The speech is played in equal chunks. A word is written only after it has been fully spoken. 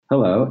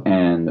Hello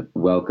and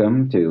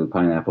welcome to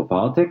Pineapple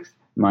Politics.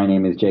 My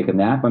name is Jacob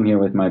Knapp. I'm here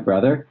with my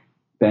brother.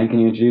 Ben, can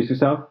you introduce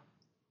yourself?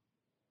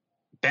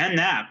 Ben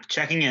Knapp,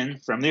 checking in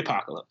from the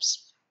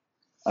apocalypse.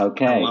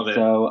 Okay, I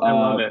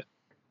love it.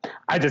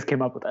 I just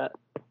came up with that.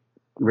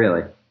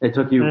 Really? It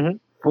took you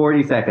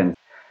 40 seconds.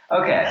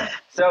 Okay,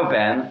 so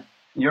Ben,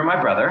 you're my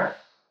brother.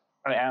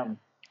 I am,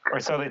 or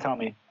so they tell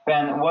me.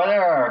 Ben, what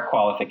are our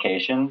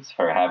qualifications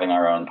for having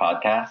our own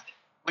podcast?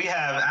 We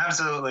have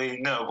absolutely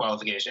no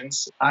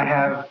qualifications. I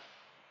have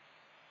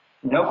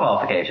no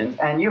qualifications,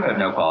 and you have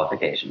no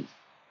qualifications.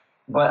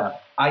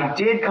 But I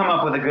did come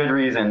up with a good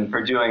reason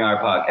for doing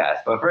our podcast.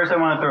 But first, I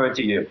want to throw it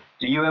to you.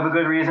 Do you have a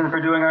good reason for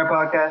doing our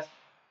podcast?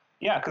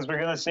 Yeah, because we're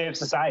going to save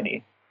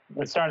society.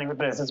 We're starting with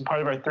this. It's part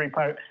of our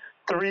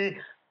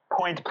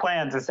three-point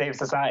plan to save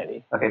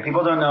society. Okay,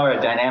 people don't know our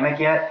dynamic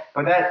yet,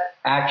 but that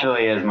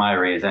actually is my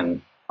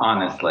reason,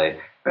 honestly.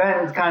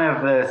 Ben's kind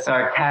of the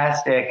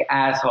sarcastic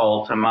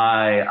asshole to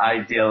my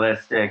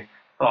idealistic,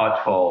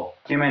 thoughtful,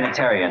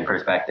 humanitarian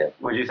perspective.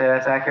 Would you say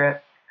that's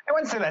accurate? I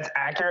wouldn't say that's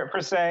accurate per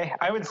se.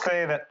 I would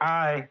say that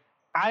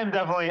I'm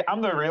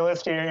the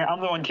realist here. I'm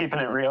the one keeping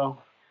it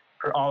real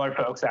for all our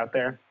folks out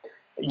there.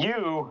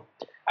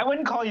 I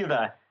wouldn't call you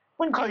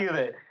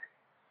the,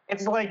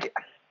 it's like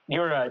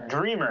you're a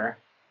dreamer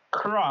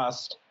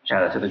crossed.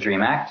 Shout out to the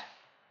Dream Act.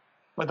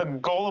 With a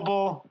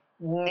gullible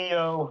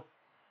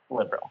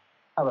neo-liberal.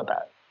 How about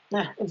that?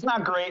 It's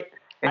not great.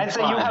 I'd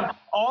say you have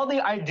all the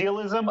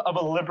idealism of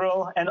a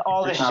liberal and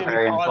all the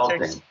shitty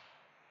politics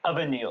of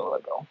a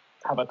neoliberal.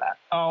 How about that?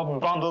 All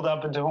bundled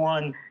up into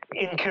one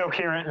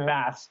incoherent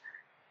mass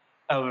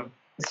of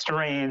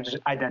strange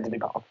identity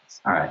politics.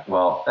 All right.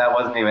 Well, that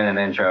wasn't even an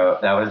intro.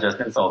 That was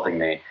just insulting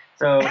me.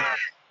 So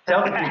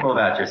tell the people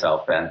about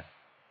yourself, Ben.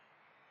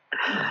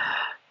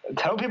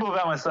 Tell people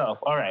about myself.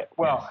 All right.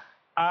 Well,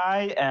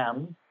 I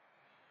am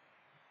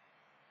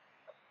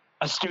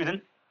a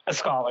student, a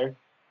scholar,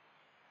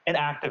 an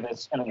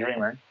activist, and a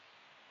dreamer.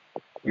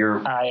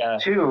 You're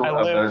two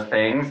of those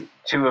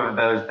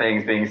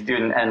things being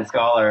student and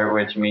scholar,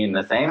 which mean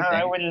the same thing.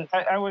 I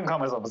wouldn't call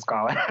myself a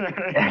scholar.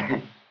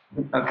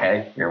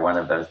 Okay, you're one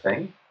of those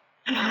things.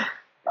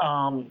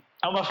 I'm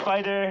a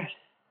fighter,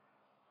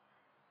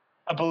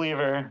 a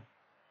believer,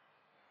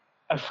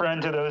 a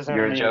friend to those in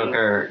You're a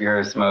joker, you're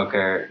a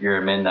smoker, you're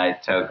a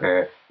midnight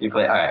toker. You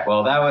play. All right,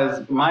 well, that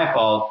was my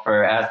fault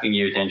for asking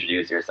you to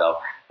introduce yourself.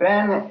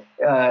 Ben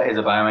is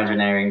a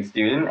bioengineering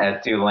student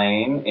at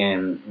Tulane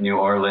in New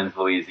Orleans,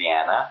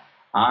 Louisiana.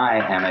 I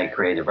am a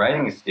creative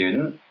writing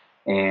student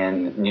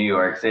in New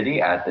York City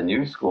at the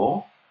New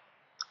School.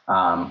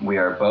 We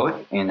are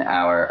both in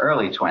our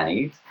early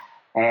 20s,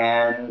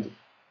 and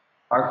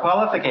our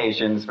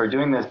qualifications for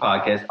doing this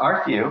podcast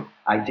are few.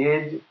 I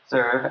did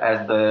serve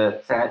as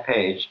the Senate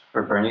page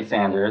for Bernie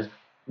Sanders,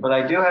 but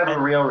I do have a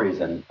real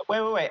reason.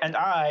 Wait. And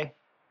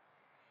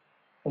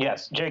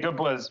yes, Jacob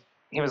was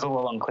a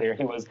little unclear.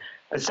 He was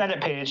the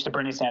Senate page to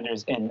Bernie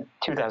Sanders in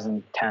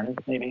 2010,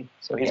 maybe.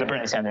 So he's a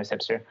Bernie Sanders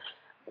hipster.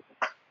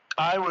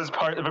 I was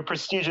part of a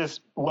prestigious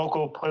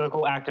local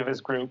political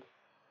activist group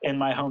in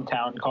my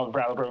hometown called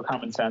Brattleboro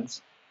Common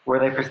Sense. Were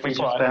they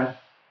prestigious then?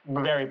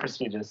 Very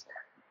prestigious.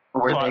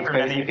 Were they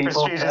crazy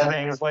people? Prestigious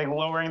things like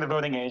lowering the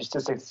voting age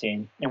to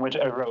 16, in which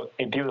I wrote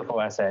a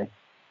beautiful essay.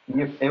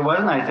 It was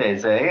a nice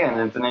essay, and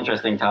it's an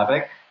interesting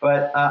topic.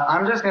 But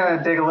I'm just going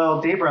to dig a little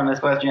deeper on this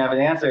question you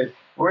haven't answered.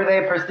 Were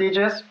they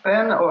prestigious,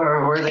 Ben,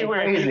 or were they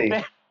crazy?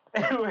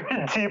 They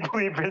were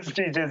deeply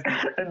prestigious,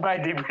 and by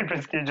deeply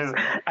prestigious,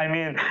 I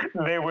mean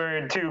they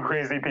were two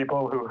crazy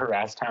people who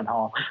harassed Town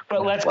Hall.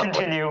 But let's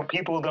continue.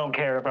 People don't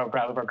care about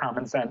Brattleboro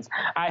Common Sense.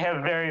 I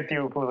have very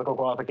few political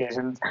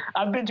qualifications.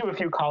 I've been to a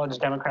few college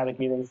Democratic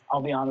meetings,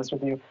 I'll be honest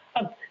with you.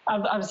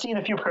 I've seen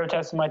a few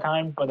protests in my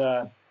time,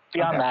 but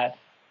beyond that,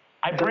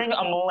 I bring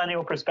a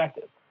millennial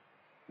perspective.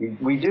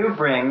 We do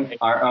bring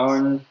our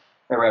own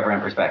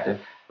irreverent perspective.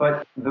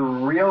 But the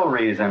real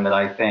reason that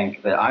I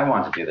think that I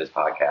want to do this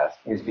podcast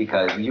is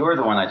because you're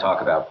the one I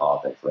talk about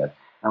politics with,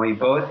 and we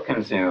both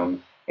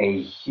consume a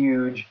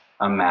huge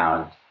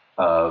amount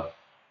of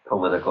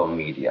political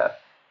media.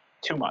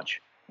 Too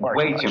much.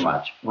 Way too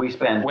much. We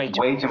spend way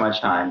too much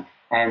time.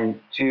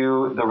 And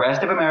to the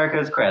rest of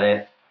America's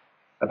credit,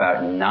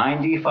 about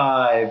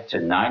 95 to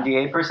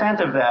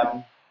 98% of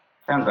them,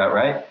 sounds about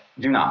right,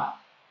 do not.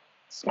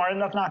 Smart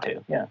enough not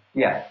to, yeah.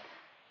 Yeah.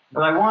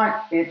 But I want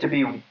it to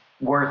be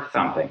worth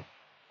something.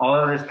 All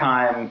of this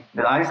time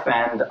that I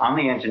spend on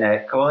the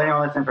internet, collating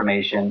all this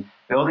information,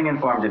 building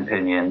informed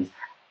opinions,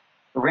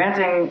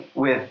 ranting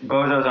with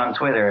bozos on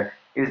Twitter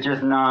is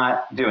just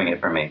not doing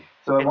it for me.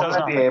 So I want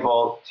to be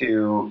able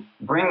to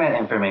bring that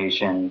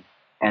information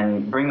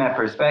and bring that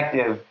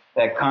perspective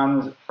that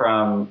comes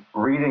from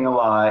reading a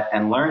lot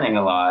and learning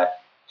a lot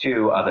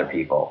to other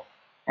people.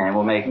 And it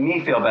will make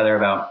me feel better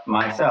about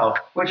myself,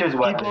 which is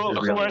what people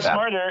this is really who are about.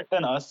 Smarter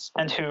than us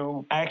and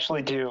who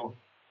actually do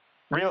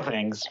real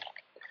things,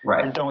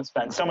 right? And don't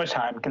spend so much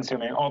time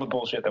consuming all the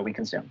bullshit that we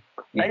consume.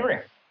 Yeah. I agree.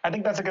 I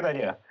think that's a good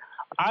idea.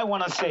 I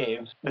want to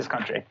save this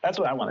country. That's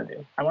what I want to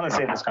do. I want to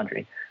save this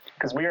country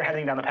because we are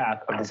heading down the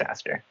path of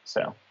disaster.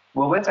 So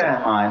Well, with that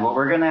in mind, what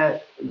we're going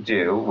to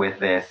do with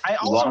this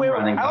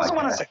long-running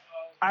podcast...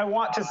 I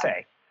want to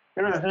say,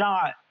 there is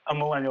not a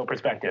millennial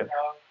perspective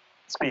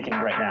speaking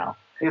right now.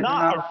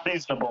 Not a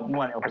reasonable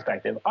millennial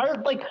perspective.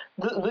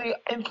 The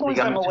influence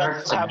that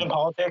millennials have in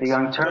politics... The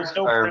Young Turks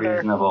are a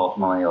reasonable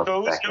millennial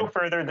perspective. Goes no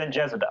further than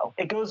Jezebel.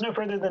 It goes no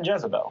further than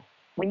Jezebel.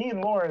 We need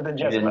more than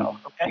Jezebel.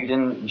 You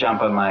didn't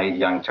jump on my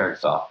Young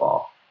Turks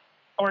softball.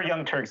 Or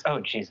Young Turks. Oh,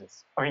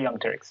 Jesus. Or Young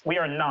Turks. We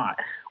are not.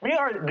 We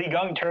are the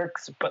Young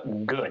Turks,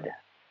 but good.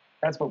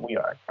 That's what we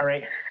are. All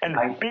right?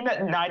 And being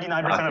that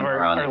 99% of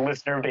our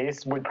listener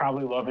base would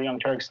probably love the Young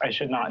Turks, I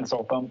should not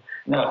insult them.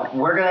 No,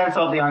 we're going to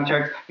insult the Young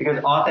Turks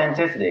because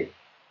authenticity.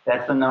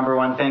 That's the number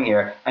one thing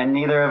here. And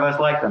neither of us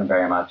like them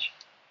very much.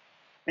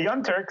 The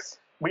Young Turks,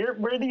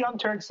 we're the Young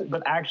Turks,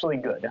 but actually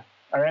good.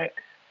 All right?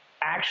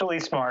 Actually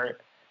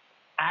smart.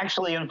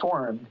 Actually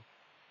informed.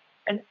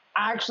 And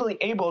actually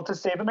able to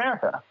save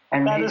America.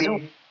 And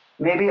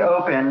maybe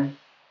open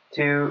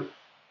to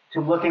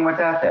looking what's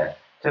out there,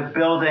 to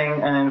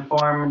building an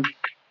informed,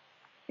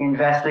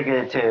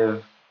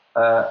 investigative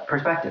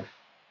perspective.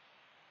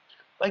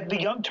 Like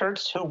the Young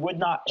Turks who would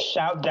not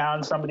shout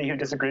down somebody who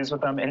disagrees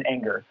with them in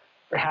anger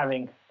for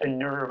having the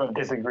nerve of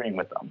disagreeing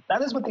with them.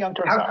 That is what the Young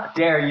Turks are. How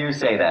dare you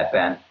say that,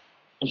 Ben?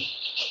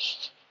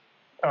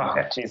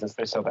 Okay. Jesus,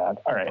 they're so bad.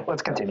 All right,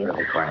 let's continue.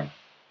 Really corny.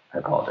 I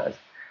apologize.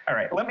 All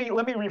right, let me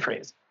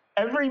rephrase.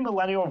 Every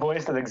millennial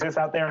voice that exists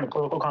out there in the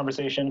political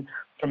conversation,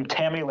 from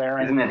Tammy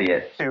Lahren is an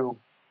idiot to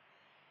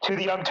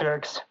the Young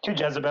Turks to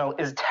Jezebel,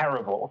 is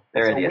terrible.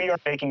 They're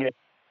idiots.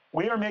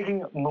 We are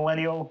making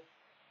millennial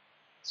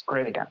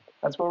great again.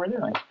 That's what we're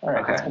doing. All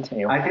right, let's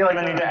continue. I feel like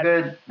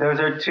those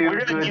are two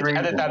good reasons. We're going to need to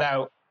edit that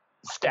out.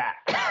 Stat.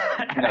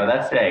 No,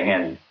 that's staying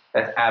in.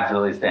 That's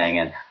absolutely staying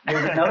in.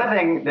 There's another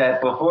thing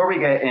that before we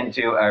get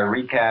into a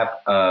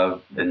recap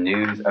of the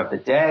news of the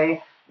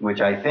day, which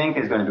I think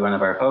is going to be one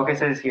of our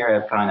focuses here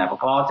at Pineapple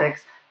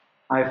Politics,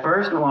 I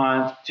first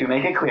want to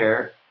make it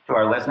clear to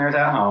our listeners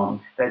at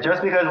home that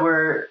just because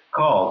we're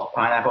called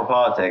Pineapple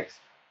Politics,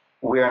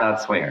 we are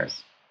not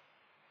swingers.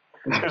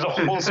 There's a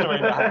whole story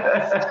behind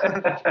this.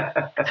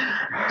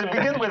 To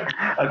begin with,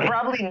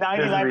 probably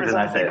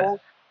 99% of people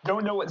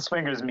don't know what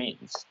swingers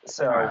means.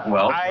 So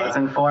let's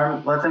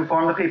inform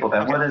the people.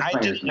 What is swingers? I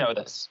didn't know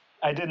this.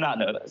 I did not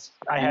know this.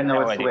 I had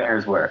no idea what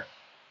swingers were.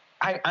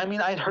 I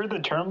mean, I'd heard the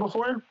term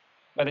before,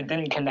 but it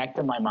didn't connect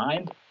in my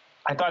mind.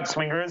 I thought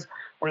swingers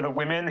were the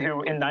women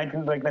who in the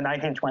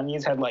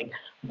 1920s had like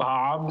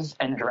bobs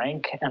and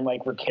drank and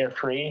like were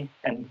carefree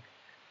and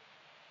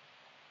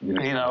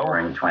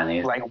boring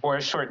 20s, like wore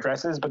short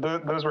dresses, but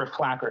those were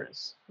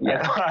flappers.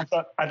 Yeah.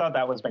 I thought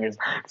that was swingers.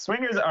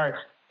 Swingers are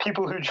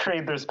people who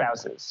trade their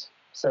spouses.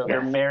 So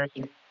they're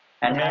married.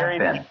 And have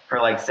been for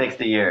like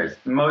 60 years.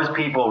 Most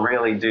people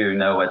really do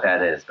know what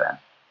that is, Ben.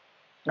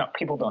 No,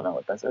 people don't know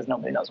what this is.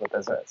 Nobody knows what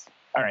this is.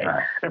 All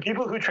right. They're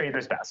people who trade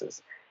their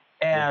spouses.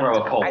 And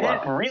I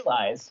didn't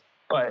realize,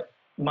 but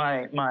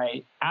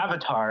my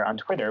avatar on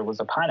Twitter was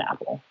a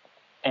pineapple.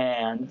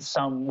 And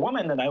some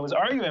woman that I was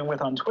arguing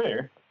with on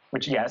Twitter,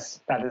 which, yes,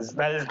 that is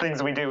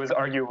things we do, is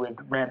argue with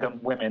random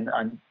women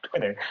on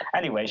Twitter.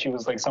 Anyway, she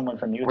was like someone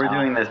from Utah. We're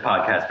doing this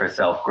podcast for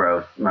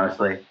self-growth,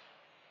 mostly.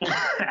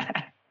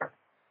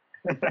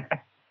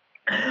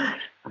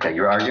 Okay,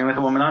 you're arguing with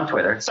a woman on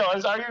Twitter. So I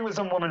was arguing with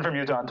some woman from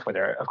Utah on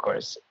Twitter, of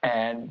course.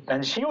 And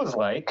then she was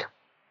like,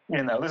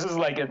 this is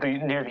like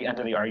near the end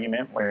of the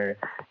argument where,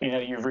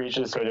 you've reached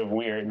a sort of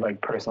weird, like,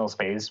 personal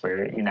space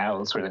where you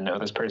now sort of know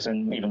this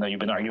person, even though you've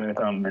been arguing with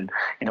them and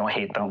you don't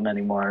hate them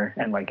anymore.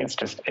 And, like, it's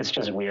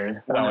just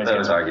weird. One of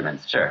those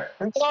arguments, sure.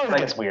 It always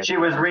gets weird. She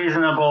was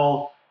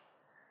reasonable,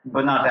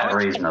 but not that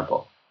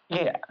reasonable.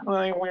 Yeah,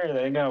 like weird.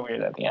 It got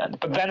weird at the end.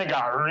 But then it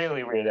got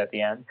really weird at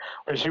the end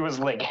where she was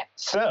like,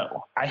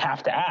 so I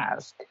have to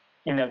ask,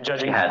 judging.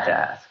 She had to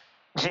ask.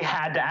 She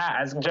had to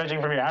ask, judging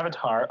from your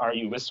avatar, are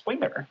you a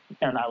swinger?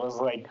 And I was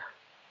like,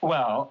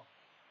 well,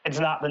 it's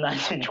not the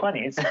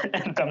 1920s,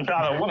 and I'm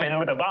not a woman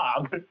with a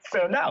bob,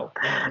 so no.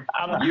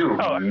 You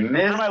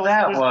missed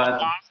that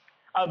one.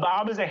 A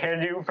bob is a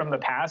hairdo from the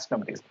past.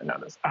 Nobody's going to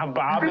know this.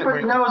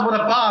 Everybody knows what a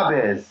bob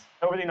is.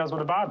 Nobody knows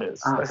what a bob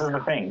is. This is the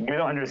thing. You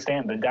don't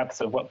understand the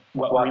depths of what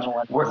we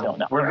millennials don't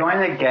know. We're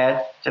going to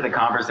get to the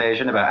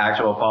conversation about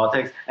actual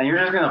politics, and you're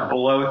just going to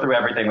blow through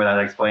everything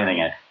without explaining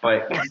it.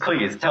 But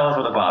please, tell us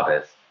what a bob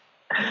is.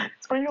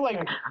 It's where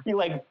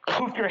you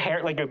poof your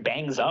hair, like it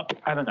bangs up.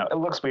 I don't know. It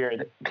looks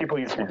weird. People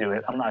used to do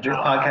it. I'm not sure.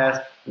 This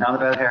podcast, not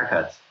about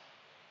haircuts.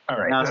 All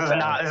right. This is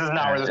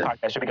not where this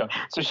podcast should be going.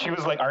 So she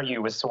was like, are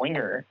you a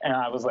swinger? And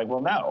I was like, well,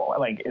 no.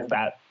 Like, is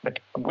that the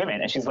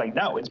women? And she's like,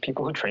 no, it's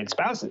people who trade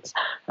spouses.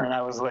 And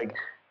I was like,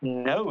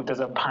 no, is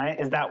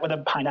that what a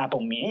pineapple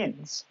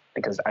means?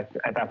 Because at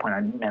that point, I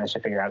managed to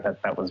figure out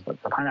that was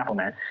what the pineapple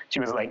meant. She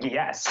was like,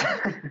 yes.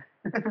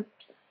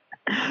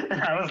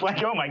 And I was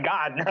like, oh my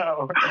God,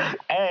 no.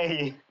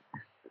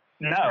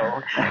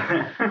 No.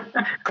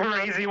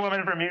 Crazy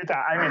woman from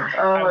Utah. I mean,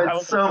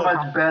 it's so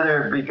much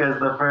better because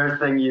the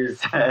first thing you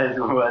said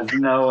was,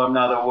 no, I'm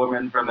not a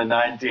woman from the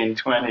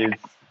 1920s.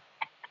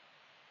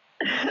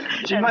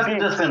 She And must have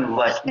B, just been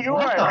like, you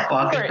what are- the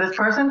fuck you is are- this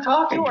person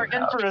talking you are in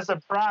about? for a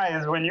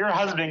surprise when your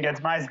husband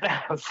gets my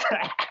spouse.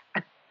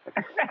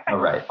 Oh,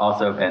 right.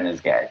 Also, Ben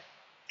is gay.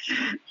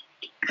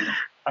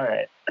 All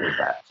right. There's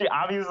that. She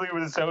obviously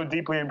was so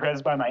deeply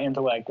impressed by my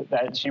intellect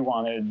that she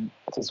wanted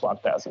to swap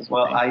spouses with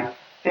Well, me. I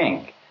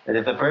think that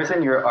if the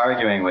person you're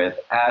arguing with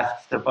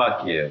asks to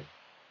fuck you,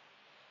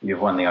 you've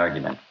won the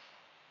argument.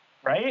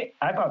 Right?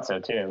 I thought so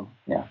too.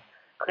 Yeah.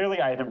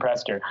 Clearly, I have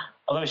impressed her.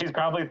 Although she's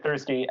probably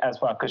thirsty as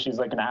fuck because she's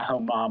like an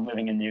at-home mom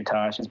living in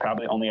Utah. She's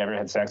probably only ever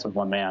had sex with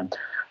one man,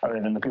 other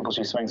than the people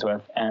she swings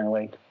with. And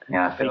like,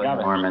 Yeah, Philly got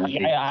it. Mormon.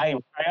 I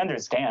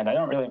understand. I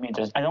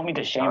don't mean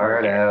to shame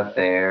Hard her. out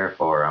there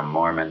for a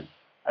Mormon.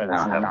 That is I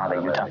don't have not a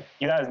another Utah. way.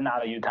 That is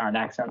not a Utah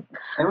accent.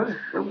 It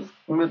was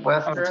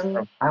Midwestern.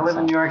 Oh, I live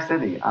in New York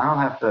City. I don't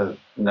have to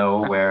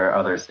know where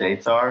other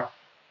states are.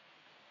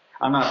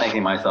 I'm not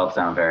making myself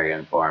sound very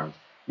informed.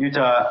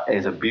 Utah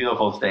is a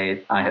beautiful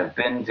state. I have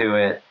been to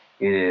it.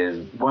 It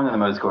is one of the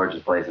most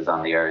gorgeous places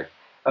on the earth.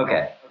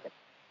 Okay.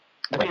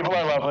 The people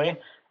are lovely.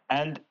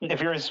 And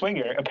if you're a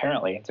swinger,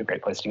 apparently it's a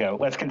great place to go.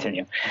 Let's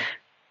continue.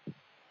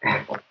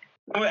 Wait,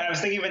 I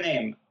was thinking of a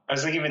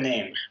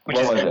name. Which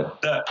What is was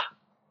it? the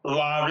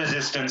Law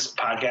Resistance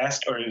Podcast,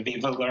 or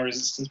Viva La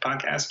Resistance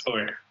Podcast,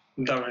 or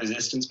The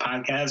Resistance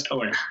Podcast,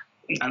 or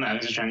I don't know, I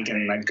was just trying to get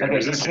in like good Okay, you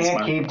resistance can't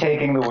money. keep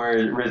taking the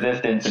word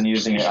resistance and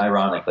using it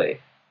ironically.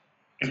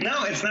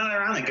 No, it's not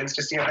ironic. It's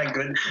just you have like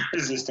good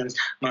resistance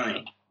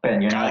money.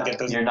 Ben, Gotta get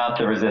those- you're not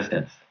the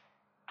resistance.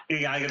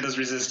 You gotta get those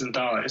resistant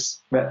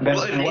dollars. Ben, Well,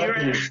 what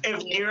is- if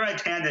Neera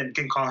Tanden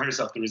can call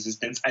herself the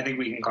Resistance, I think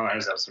we can call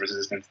ourselves the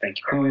Resistance. Thank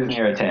you. who is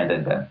Neera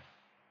Tanden, Ben?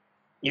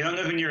 You don't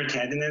know who Neera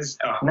Tanden is?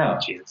 Oh, No.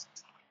 Jesus.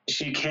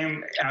 She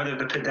came out of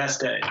the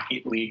Podesta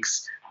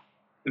leaks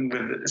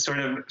with sort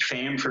of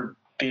fame for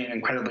being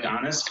incredibly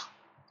honest.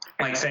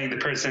 Like saying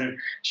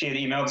she had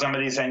emailed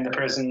somebody saying the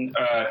person,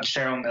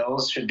 Cheryl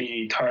Mills, should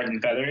be tarred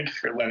and feathered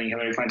for letting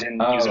Hillary Clinton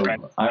use a Oh,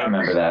 private. I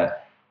remember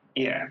that.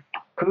 Yeah.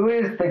 Who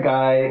is the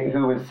guy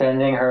who was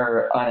sending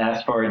her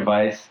unasked for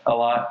advice a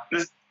lot?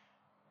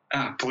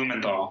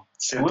 Blumenthal.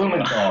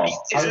 Blumenthal. Is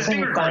I was this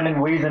being thinking recorded? Simon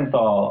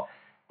Wiesenthal,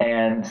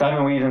 and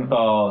Simon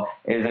Wiesenthal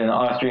is an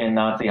Austrian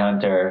Nazi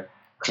hunter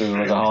who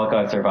was a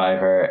Holocaust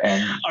survivor.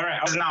 And All right,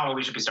 that's not what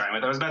we should be starting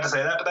with. I was about to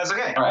say that, but that's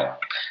okay. all right,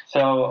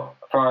 so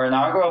for our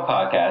inaugural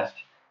podcast,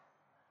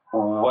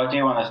 what do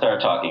you want to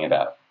start talking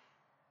about?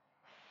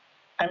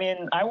 I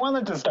mean, I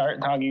wanted to start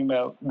talking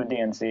about the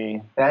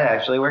DNC. That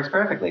actually works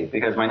perfectly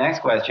because my next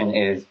question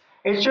is,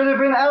 it should have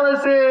been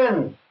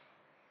Ellison.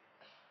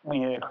 We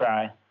need to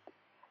cry.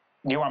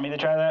 Do you want me to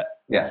try that?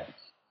 Yeah.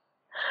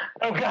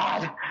 Oh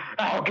God!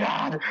 Oh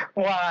God!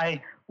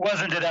 Why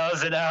wasn't it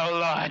Ellison? Oh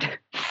Lord,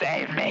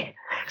 save me!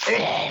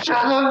 It should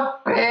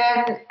have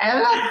been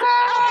Ellison.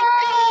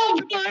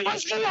 Why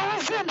wasn't it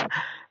Ellison?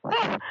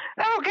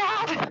 Oh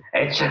God!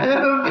 It should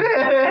have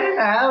been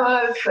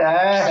Ellison.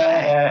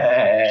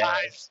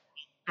 Nice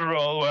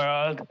roll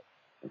world.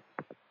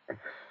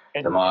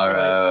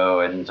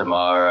 Tomorrow and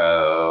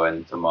tomorrow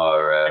and If you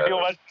tomorrow.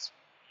 want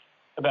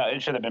about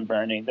it should have been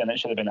Bernie, then it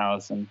should have been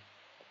Allison.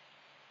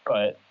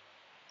 But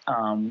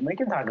we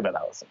can talk about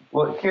Allison.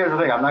 Well, here's the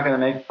thing. I'm not going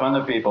to make fun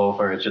of people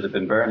for it should have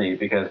been Bernie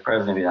because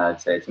President of the United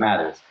States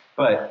matters.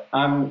 But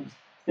I'm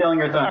stealing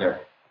your thunder.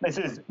 This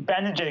is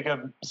Ben and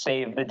Jacob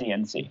save the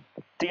DNC.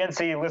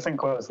 DNC, listen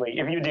closely.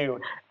 If you do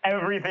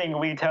everything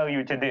we tell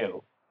you to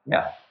do,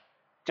 Yeah.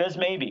 just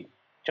maybe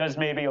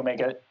you'll make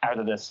it out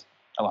of this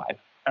alive.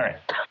 All right.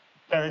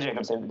 Ben and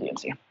Jacob save the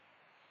DNC.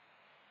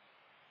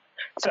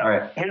 So All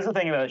right. here's the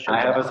thing about it.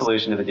 I have a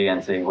solution to the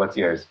DNC. What's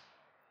yours?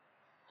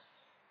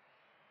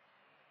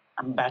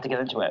 I'm about to get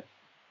into it.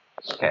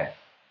 Okay.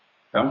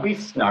 Don't be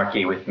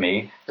snarky with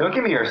me. Don't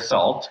give me your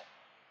salt.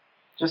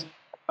 Just,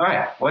 all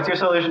right. What's your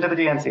solution to the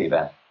DNC,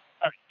 Ben?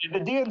 All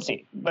right, the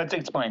DNC, let's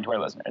explain to our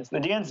listeners. The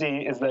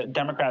DNC is the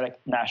Democratic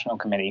National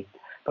Committee.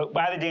 But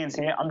by the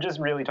DNC, I'm just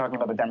really talking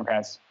about the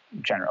Democrats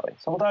generally.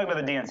 So we'll talk about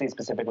the DNC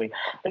specifically.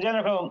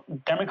 The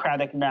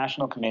Democratic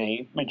National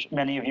Committee, which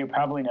many of you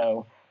probably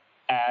know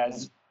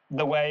as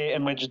the way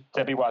in which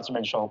Debbie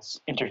Wasserman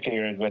Schultz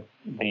interfered with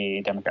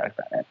the Democratic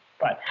primary.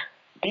 But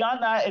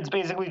beyond that, it's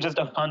basically just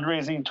a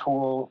fundraising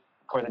tool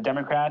for the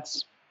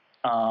Democrats.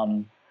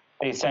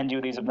 They send you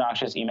these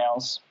obnoxious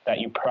emails that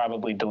you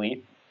probably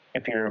delete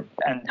if you're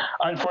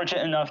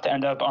unfortunate enough to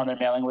end up on their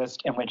mailing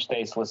list in which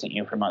they solicit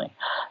you for money.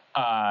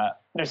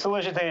 Their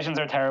solicitations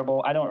are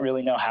terrible. I don't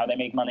really know how they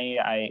make money,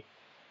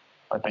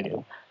 but they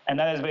do. And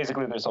that is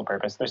basically their sole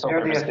purpose. Their sole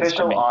They're purpose the is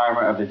to official make arm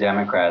of the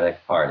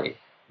Democratic Party.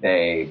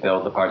 They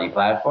build the party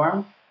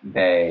platform.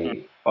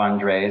 They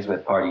fundraise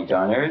with party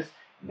donors.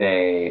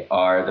 They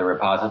are the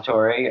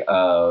repository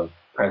of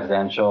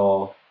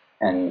presidential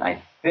and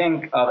I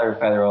think other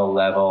federal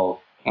level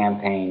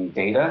campaign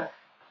data.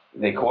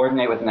 They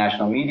coordinate with the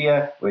national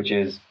media, which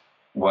is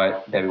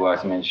what Debbie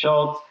Wasserman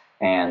Schultz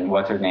and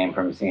what's her name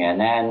from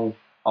CNN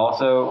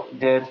also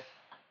did.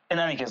 In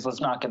any case,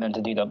 let's not get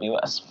into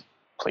DWS,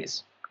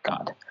 please,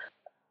 God.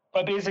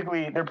 But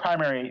basically, their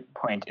primary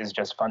point is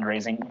just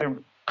fundraising. Their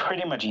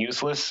pretty much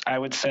useless, I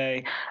would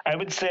say. I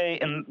would say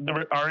in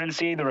the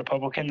RNC, the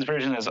Republicans'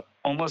 version is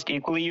almost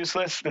equally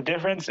useless. The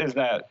difference is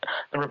that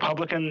the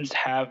Republicans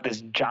have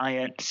this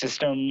giant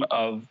system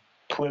of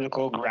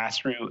political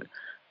grassroots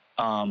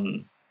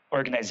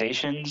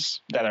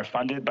organizations that are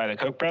funded by the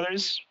Koch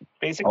brothers,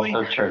 basically.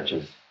 Also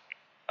churches.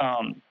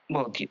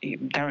 Well,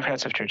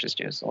 Democrats have churches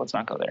too, so let's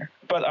not go there.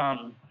 But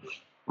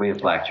We have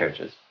black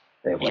churches.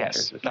 They have white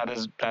yes,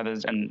 churches. that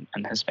is and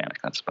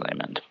Hispanic. That's what I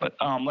meant. But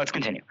let's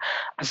continue.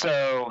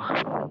 So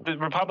the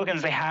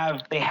Republicans, they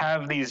have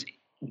these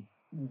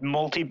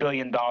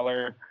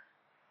multi-billion-dollar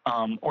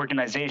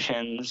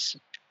organizations.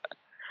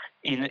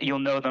 You'll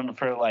know them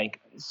for like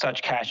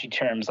such catchy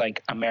terms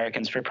like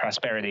Americans for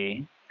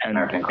Prosperity and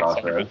American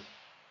Crossroads.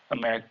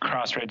 American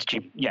Crossroads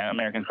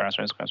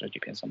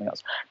GPS, something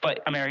else.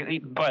 But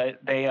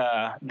they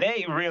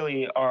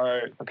really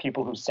are the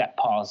people who set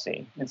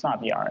policy. It's not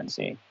the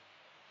RNC.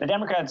 The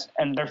Democrats,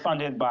 and they're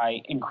funded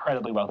by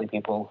incredibly wealthy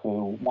people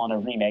who want to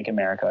remake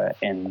America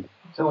in.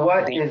 So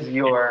what is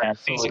your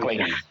basically?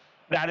 solution?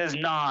 That is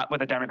not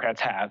what the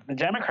Democrats have. The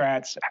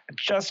Democrats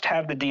just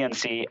have the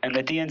DNC, and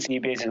the DNC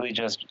basically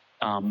just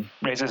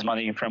raises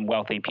money from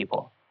wealthy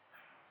people.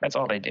 That's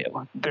all they do.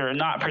 They're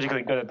not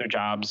particularly good at their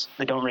jobs.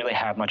 They don't really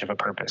have much of a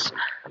purpose.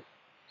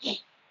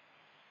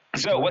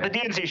 So what the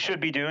DNC should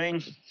be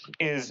doing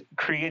is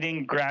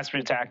creating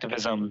grassroots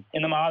activism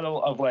in the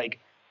model of like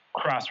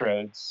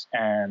Crossroads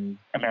and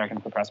American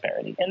for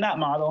Prosperity. In that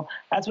model,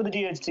 that's what the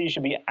DNC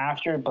should be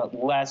after, but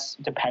less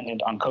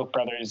dependent on Koch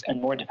brothers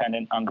and more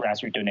dependent on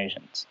grassroots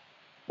donations.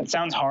 It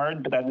sounds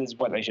hard, but that is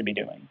what they should be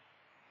doing.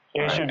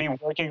 They should be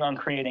working on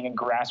creating a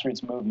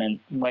grassroots movement.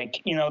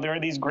 Like, there are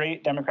these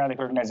great democratic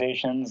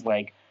organizations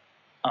like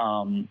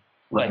America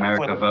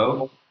Flip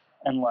Vote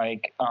and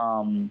like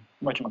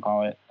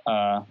whatchamacallit,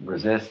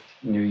 Resist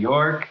New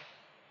York,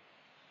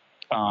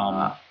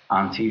 Antifa.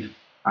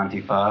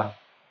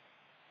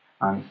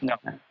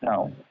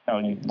 No,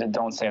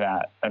 don't say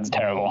that. That's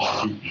terrible.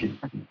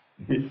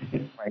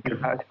 My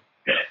God.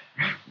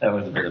 That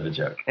was a bit of a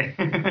joke.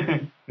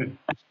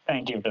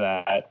 Thank you for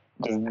that.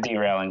 Just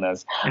derailing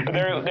this. But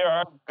there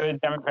are good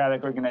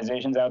democratic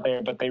organizations out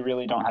there, but they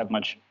really don't have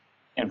much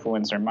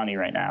influence or money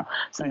right now.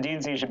 So the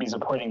DNC should be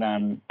supporting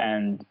them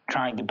and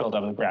trying to build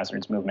up a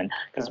grassroots movement.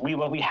 Because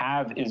what we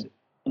have is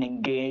an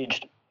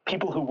engaged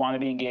people who want to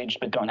be engaged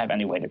but don't have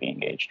any way to be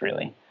engaged,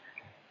 really.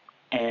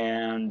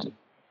 And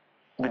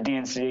the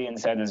DNC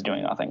instead is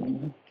doing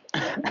nothing.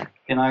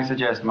 Can I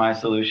suggest my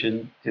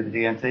solution to the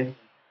DNC?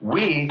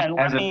 We,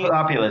 as a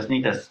populace,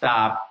 need to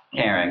stop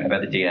caring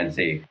about the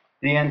DNC.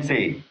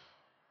 DNC,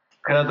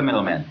 cut out the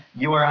middleman.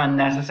 You are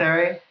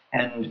unnecessary,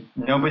 and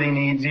nobody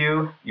needs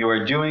you. You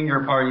are doing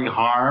your party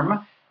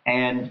harm,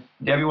 and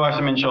Debbie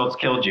Wasserman Schultz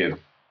killed you.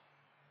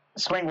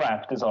 Swing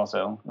left is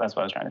also, that's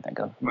what I was trying to think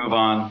of. Move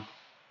on.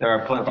 There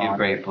are plenty of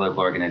great political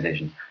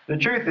organizations. The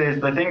truth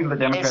is, the things the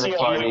Democratic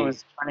Party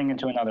is turning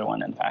into another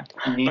one, in fact.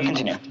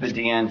 needs the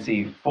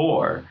DNC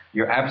for,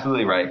 you're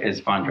absolutely right, is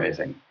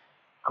fundraising.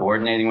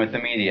 Coordinating with the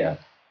media,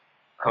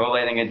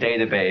 collating a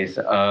database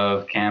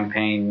of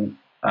campaign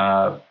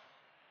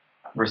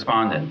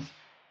respondents.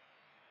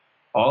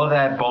 All of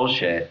that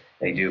bullshit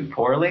they do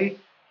poorly,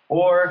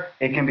 or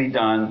it can be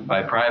done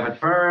by private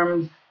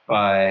firms,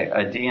 by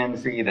a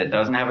DNC that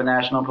doesn't have a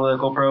national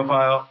political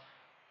profile,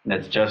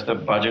 that's just a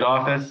budget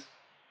office,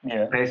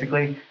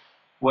 basically.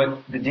 What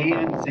the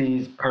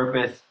DNC's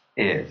purpose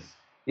is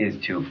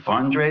to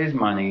fundraise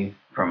money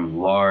from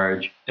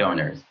large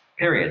donors.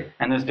 Period.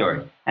 End of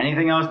story.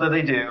 Anything else that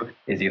they do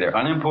is either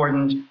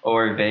unimportant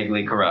or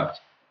vaguely corrupt,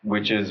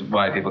 which is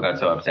why people got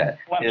so upset.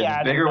 It's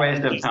a bigger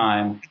waste of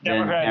time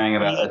than caring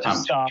about a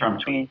Trump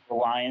tweet. Being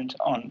reliant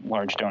on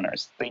large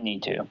donors. They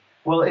need to.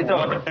 Well, it's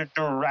over. The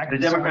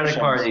Democratic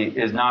Party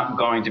is not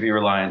going to be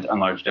reliant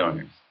on large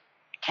donors.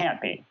 Can't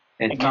be.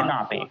 It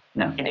cannot be.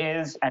 No. It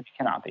is and it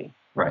cannot be.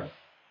 Right.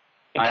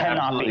 It cannot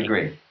absolutely be.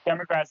 Agree.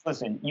 Democrats,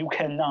 listen, you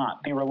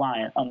cannot be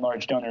reliant on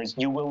large donors.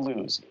 You will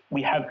lose.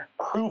 We have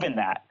proven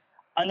that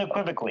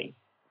unequivocally.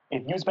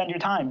 If you spend your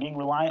time being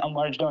reliant on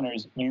large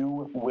donors,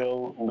 you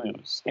will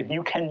lose. If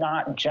you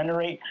cannot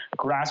generate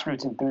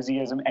grassroots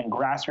enthusiasm and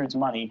grassroots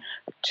money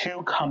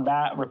to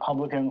combat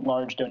Republican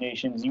large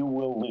donations, you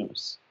will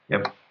lose.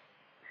 Yep.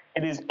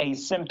 It is a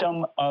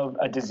symptom of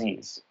a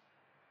disease.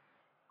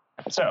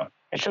 So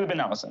it should have been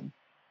Ellison.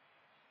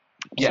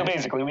 Yes. So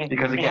basically, we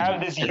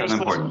have this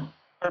useless,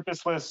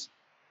 purposeless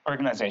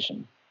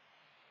organization.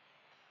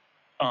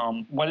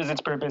 What is its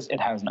purpose? It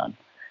has none.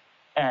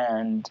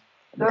 And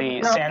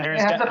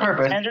Sanders it has a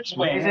purpose.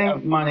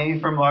 Raising money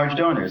from large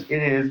donors.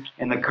 It is,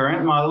 in the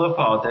current model of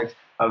politics,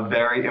 a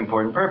very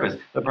important purpose.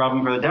 The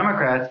problem for the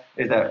Democrats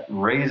is that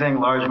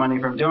raising large money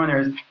from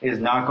donors is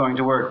not going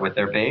to work with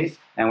their base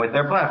and with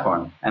their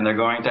platform. And they're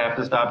going to have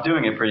to stop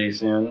doing it pretty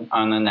soon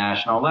on the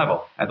national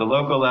level. At the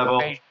local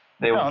level,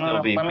 they will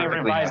still be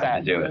perfectly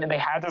happy to do it. They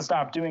had to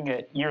stop doing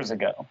it years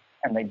ago,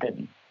 and they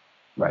didn't.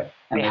 Right.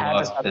 And they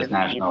lost this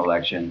national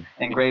election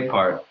in great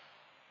part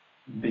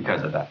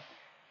because of that.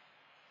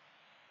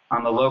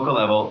 on the local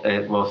level,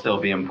 it will still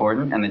be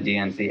important, and the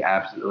DNC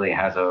absolutely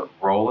has a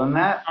role in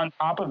that. On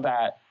top of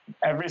that,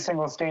 every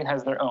single state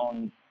has their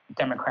own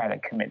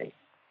Democratic committee.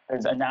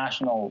 There's a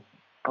national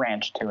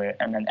branch to it,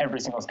 and then every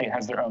single state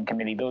has their own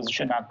committee. Those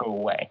should not go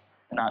away,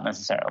 not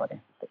necessarily.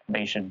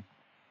 They should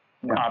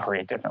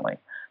operate differently.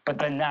 But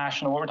the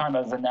national, what we're talking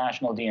about is the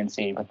national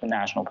DNC with the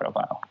national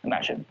profile, and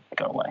that should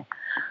go away.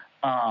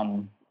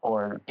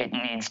 Or it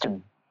needs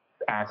to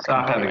act.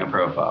 Stop having a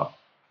profile.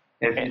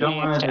 If you don't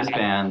want to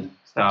disband,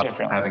 stop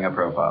having a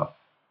profile.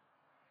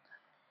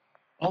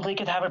 Well, they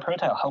could have a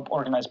profile, help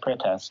organize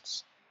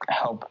protests,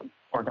 help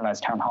organize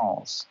town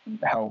halls,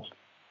 help.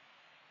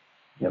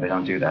 Yeah, they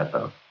don't do that,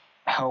 though.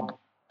 Help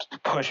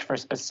push for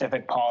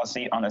specific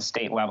policy on a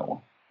state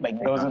level.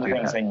 Like, those are the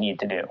things they need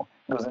to do.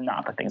 Those are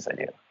not the things they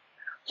do.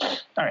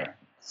 All right,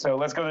 so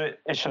let's go to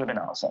It Should Have Been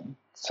Ellison.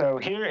 So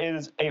here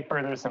is a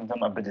further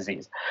symptom of the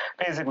disease.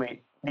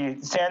 Basically, the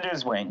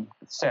Sanders wing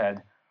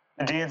said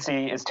the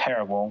DNC is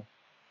terrible.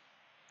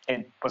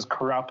 It was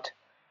corrupt.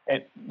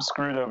 It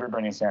screwed over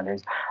Bernie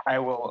Sanders.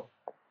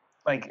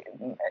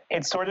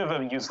 It's sort of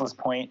a useless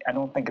point. I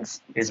don't think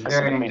it's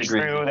specifically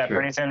true that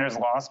Bernie Sanders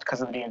lost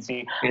because of the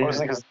DNC,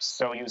 mostly because it's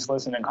so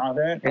useless and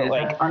incompetent.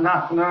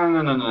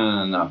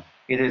 No.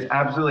 It is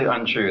absolutely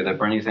untrue that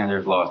Bernie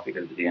Sanders lost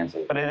because of the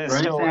DNC. But it is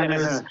Bernie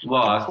Sanders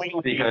lost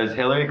because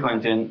Hillary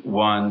Clinton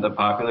won the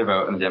popular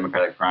vote in the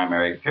Democratic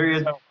primary,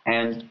 period.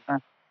 And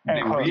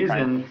the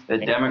reason the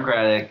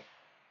Democratic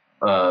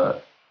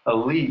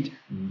elite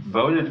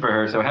voted for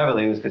her so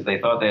heavily was because they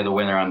thought they had a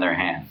winner on their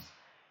hands.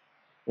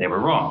 They were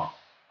wrong.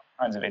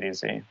 Kinds of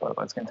idiocy, but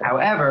let's continue.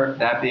 However,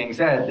 that being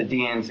said, the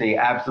DNC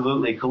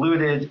absolutely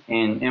colluded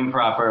in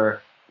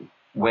improper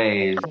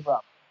ways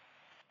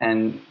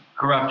and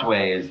corrupt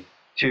ways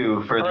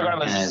to further.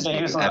 Regardless,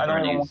 I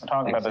don't even want to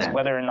talk about this.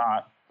 Whether or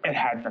not it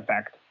had an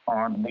effect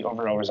on the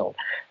overall result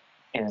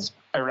is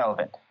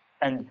irrelevant.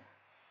 And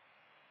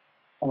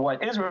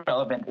what is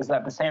relevant is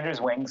that the Sanders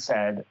wing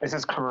said, this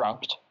is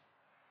corrupt.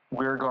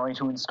 We're going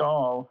to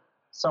install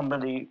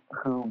somebody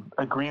who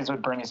agrees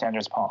with Bernie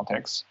Sanders'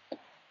 politics.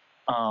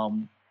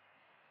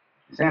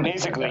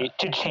 Basically,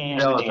 to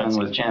change the DNC. Ellison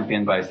was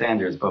championed by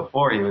Sanders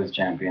before he was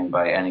championed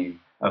by any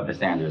of the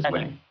Sanders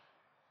wing.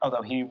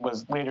 Although he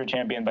was later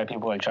championed by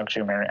people like Chuck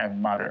Schumer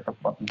and moderate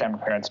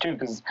Democrats too,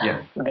 because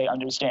they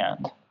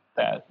understand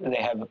that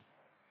they have.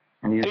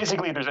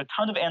 Basically, there's a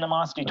ton of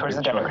animosity towards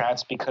the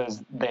Democrats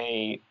because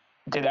they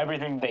did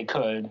everything they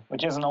could,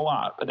 which isn't a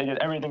lot, but they did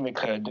everything they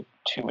could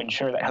to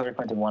ensure that Hillary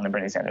Clinton won and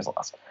Bernie Sanders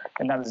lost.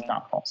 And that is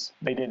not false.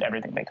 They did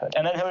everything they could.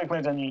 And then Hillary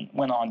Clinton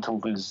went on to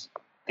lose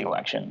the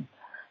election.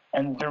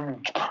 And their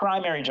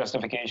primary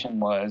justification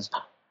was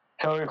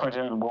Hillary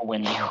Clinton will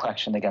win the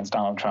election against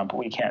Donald Trump.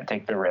 We can't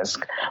take the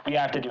risk. We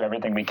have to do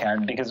everything we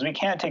can because we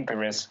can't take the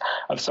risk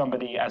of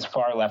somebody as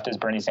far left as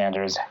Bernie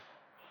Sanders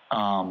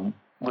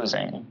losing.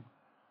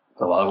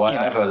 That's a lot of why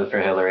I voted for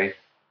Hillary.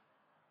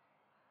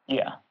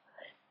 Yeah.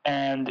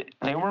 And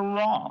they were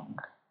wrong.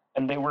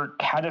 And they were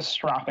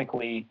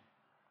catastrophically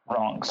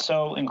wrong.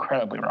 So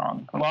incredibly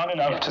wrong. Long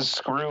enough to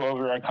screw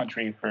over our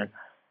country for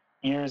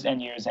years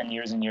and years and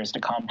years and years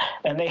to come.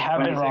 And they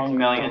have been wrong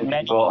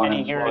for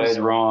many years.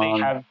 Wrong.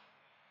 They have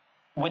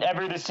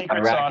whatever the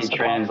secret sauce of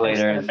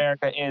in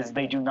America is,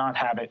 they do not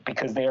have it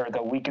because they are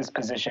the weakest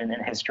position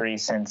in history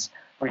since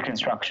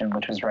Reconstruction,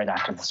 which was right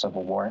after the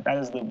Civil War.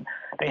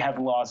 They have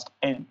lost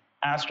an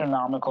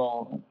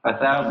astronomical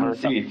 1,000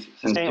 seats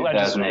since state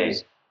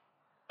 2008.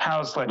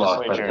 House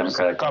legislatures,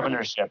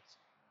 governorships,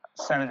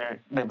 senator.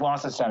 They've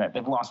lost the Senate.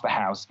 They've lost the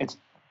House. It's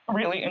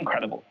really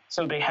incredible.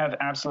 So they have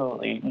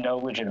absolutely no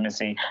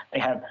legitimacy. They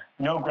have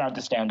no ground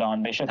to stand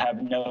on. They should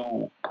have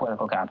no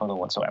political capital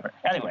whatsoever.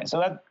 Anyway, so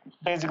that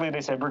basically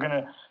they said, we're going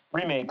to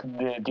remake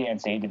the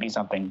DNC to be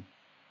something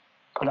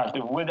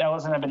productive. Would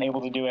Ellison have been able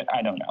to do it?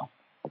 I don't know.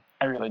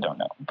 I really don't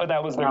know. But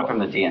that was not from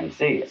the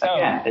DNC.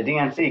 Again, the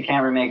DNC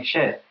can't remake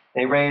shit.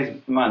 They raise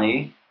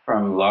money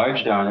from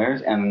large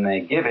donors and they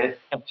give it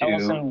to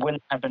Ellison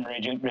wouldn't have been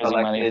raising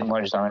money from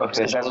large donors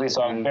because, as we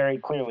saw very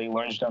clearly,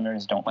 large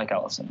donors don't like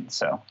Ellison.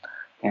 So,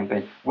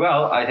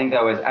 well, I think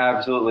that was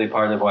absolutely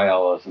part of why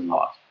Ellison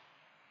lost.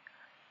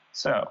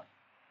 So,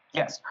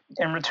 yes,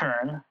 in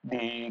return,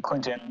 the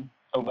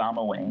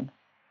Clinton-Obama wing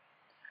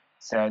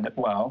said,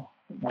 well,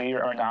 we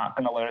are not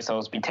going to let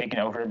ourselves be taken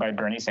over by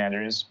Bernie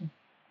Sanders,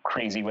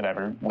 crazy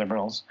whatever,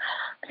 liberals,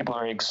 people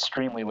who are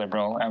extremely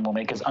liberal and will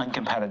make us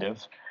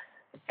uncompetitive.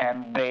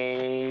 And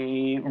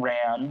they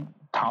ran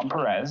Tom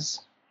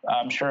Perez,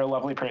 I'm sure a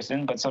lovely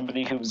person, but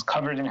somebody who was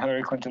covered in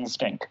Hillary Clinton's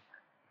stink.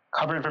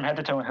 Covered from head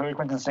to toe in Hillary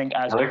Clinton's stink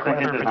as Hillary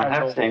Clinton does not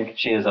have stink.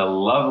 She is a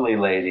lovely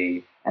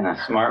lady and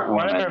a smart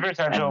woman. One of her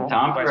potential and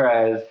Tom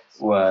Perez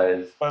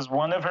was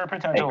one of her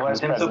potential vice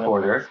president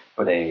supporter,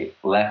 but a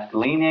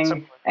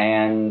left-leaning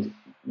and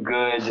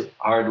good,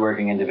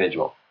 hard-working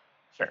individual.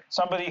 Sure.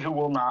 Somebody who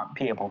will not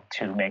be able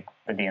to make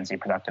the DNC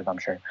productive, I'm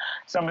sure.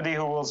 Somebody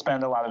who will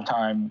spend a lot of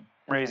time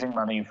raising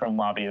money from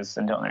lobbyists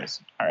and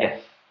donors. All right.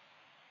 Yes.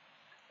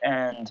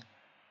 And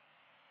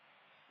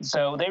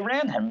so they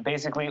ran him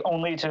basically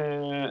only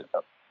to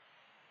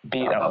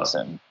beat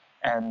Ellison.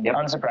 And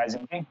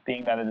unsurprisingly,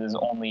 being that it is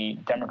only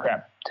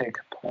Democratic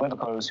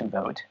politicos who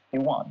vote, he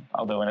won,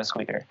 although in a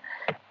squeaker.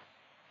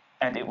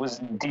 And it was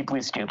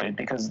deeply stupid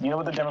because you know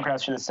what the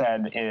Democrats should have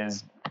said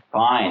is,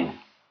 Fine.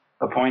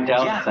 Appoint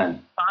Ellison.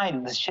 yeah,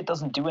 fine, this shit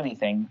doesn't do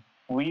anything.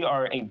 We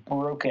are a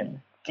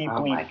broken,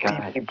 deeply, Oh my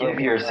God. deeply broken Give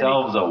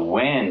yourselves a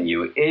win,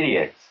 you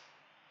idiots.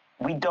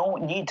 We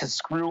don't need to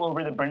screw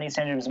over the Bernie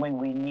Sanders wing.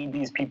 We need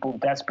these people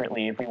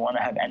desperately if we want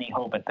to have any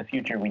hope at the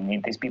future. We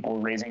need these people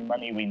raising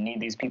money. We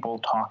need these people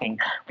talking.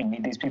 We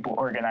need these people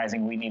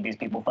organizing. We need these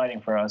people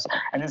fighting for us.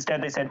 And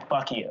instead they said,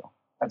 fuck you.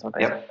 That's what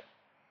they said.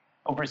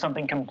 Over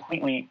something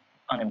completely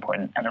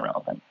unimportant and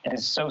irrelevant. It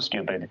is so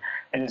stupid.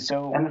 It is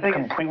so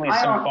completely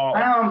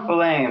symbolic. I don't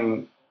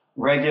blame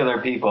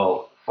regular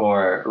people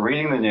for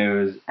reading the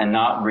news and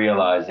not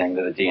realizing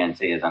that the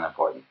DNC is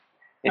unimportant.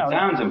 It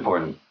sounds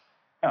important.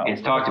 No,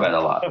 it's talked about a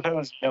lot. Know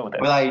this.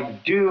 But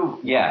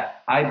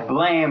I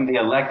blame the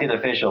elected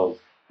officials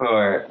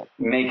for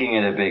making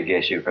it a big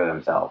issue for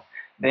themselves.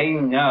 They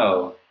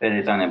know that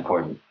it's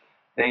unimportant.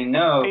 They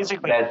know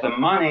that the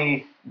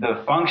money,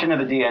 the function of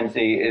the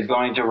DNC is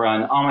going to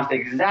run almost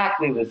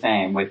exactly the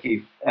same with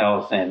Keith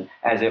Ellison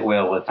as it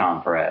will with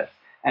Tom Perez.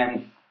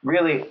 And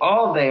really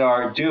all they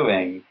are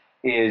doing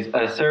is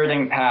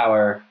asserting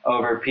power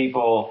over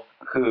people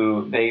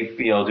who they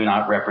feel do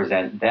not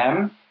represent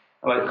them,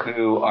 but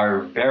who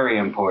are very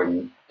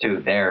important to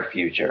their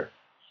future.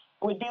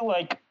 It would be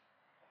like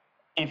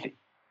if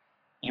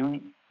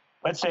you,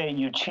 let's say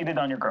you cheated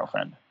on your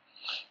girlfriend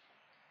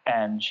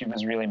and she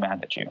was really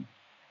mad at you.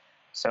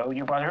 So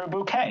you bought her a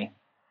bouquet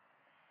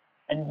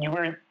and you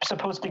were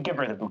supposed to give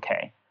her the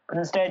bouquet, but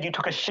instead you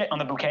took a shit on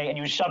the bouquet and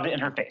you shoved it in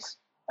her face.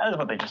 That is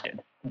what they just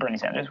did, Bernie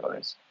Sanders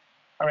voters.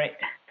 All right,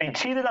 they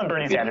cheated on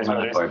Bernie Sanders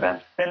voters,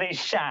 then they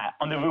shat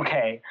on the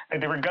bouquet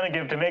that they were going to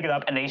give to make it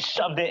up, and they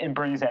shoved it in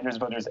Bernie Sanders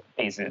voters'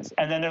 faces.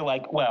 And then they're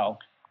like, well,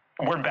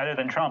 we're better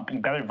than Trump. You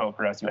better vote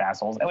for us, you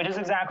assholes. Which is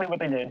exactly what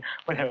they did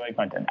with Hillary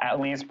Clinton. At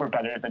least we're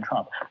better than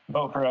Trump.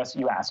 Vote for us,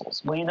 you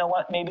assholes. Well, you know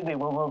what? Maybe they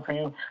will vote for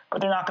you,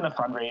 but they're not going to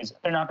fundraise.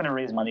 They're not going to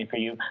raise money for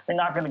you. They're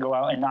not going to go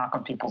out and knock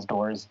on people's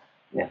doors.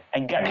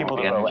 And get people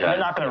to vote. They're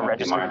not going to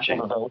register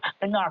people to vote.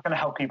 They're not going to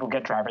help people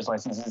get driver's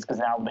licenses because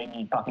now they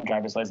need fucking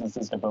driver's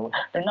licenses to vote.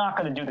 They're not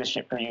going to do this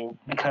shit for you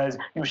because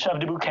you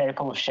shoved a bouquet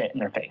full of shit in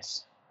their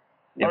face.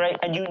 All right?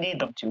 And you need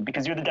them to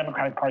because you're the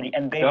Democratic Party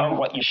and they are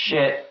what you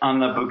shit on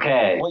the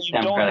bouquet. What you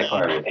Democratic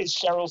don't need Party. is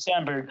Sheryl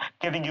Sandberg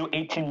giving you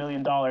 $18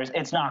 million.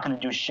 It's not going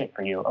to do shit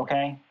for you,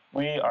 okay?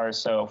 We are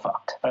so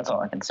fucked. That's all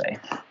I can say.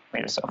 We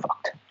are so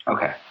fucked.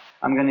 Okay.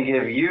 I'm going to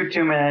give you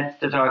 2 minutes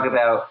to talk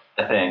about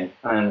a thing,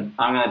 and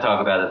I'm going to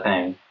talk about a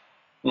thing.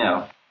 You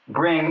know,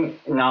 bring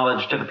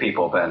knowledge to the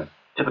people, Ben.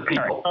 To the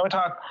people. All right.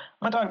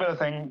 I'm going to talk about a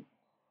thing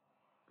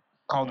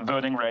called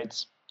voting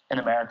rights in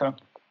America.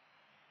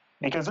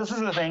 Because this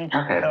is the thing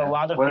that a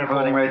lot of people... What are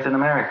voting rights in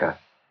America?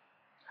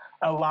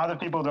 A lot of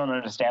people don't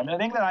understand. I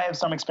think that I have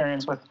some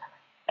experience with,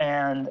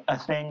 and a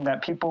thing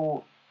that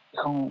people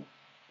who,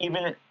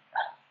 even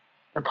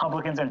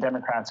Republicans and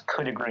Democrats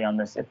could agree on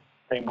this if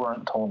they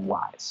weren't told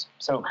lies.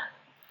 So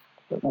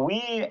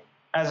we,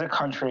 as a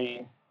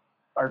country,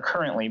 are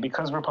currently,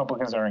 because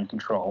Republicans are in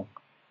control,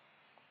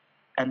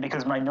 and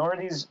because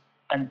minorities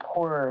and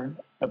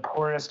the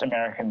poorest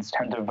Americans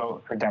tend to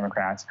vote for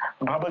Democrats,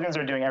 Republicans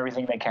are doing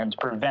everything they can to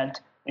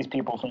prevent these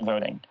people from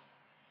voting.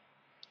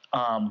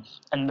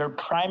 And their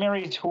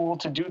primary tool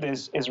to do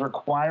this is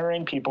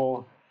requiring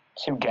people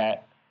to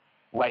get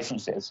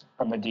licenses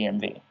from the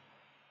DMV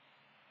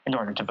in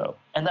order to vote.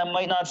 And that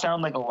might not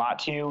sound like a lot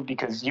to you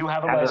because you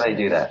have a license. How do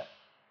they do that?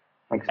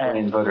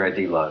 Explain voter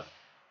ID laws.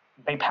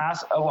 They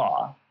pass a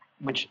law,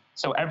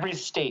 so every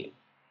state,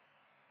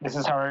 this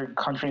is how our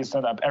country is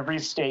set up, every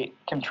state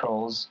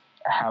controls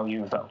how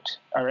you vote,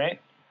 all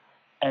right?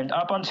 And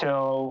up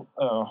until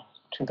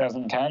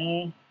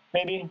 2010,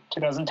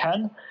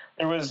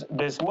 there was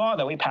this law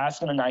that we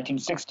passed in the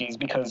 1960s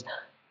because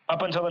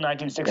up until the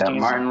 1960s...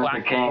 Martin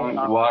Luther King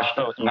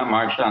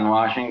marched on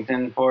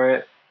Washington for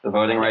it. The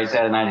Voting Rights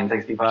Act of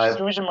 1965.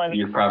 Huge amount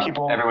of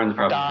people everyone's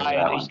probably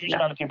died. A huge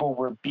amount of people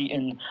were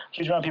beaten. A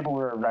huge amount of people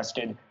were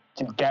arrested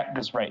to get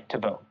this right to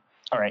vote.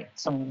 All right.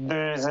 So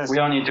there's this. We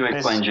don't need to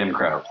explain Jim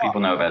Crow. People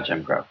know about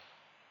Jim Crow.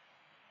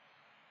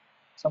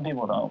 Some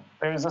people don't.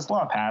 There's this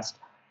law passed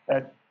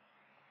that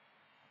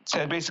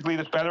said basically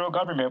the federal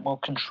government will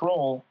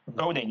control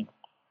voting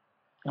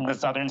in the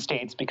southern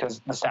states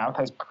because the South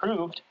has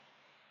proved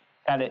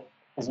that it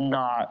is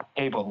not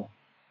able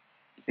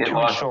to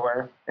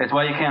ensure. It's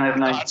why you can't have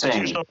nice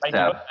things.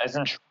 As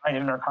enshrined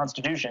in our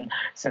Constitution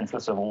since the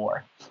Civil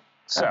War.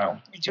 So,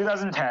 in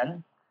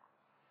 2010,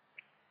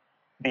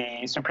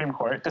 the Supreme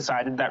Court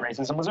decided that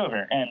racism was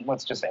over. And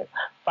let's just say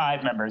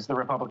 5 members, the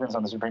Republicans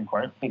on the Supreme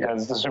Court,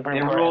 because the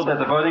Supreme Court... They ruled that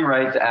the Voting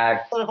Rights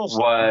Act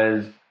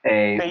was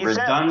a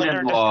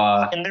redundant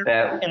law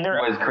that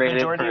was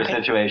created for a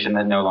situation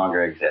that no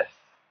longer exists.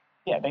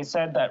 Yeah, they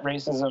said that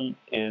racism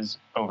is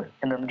over,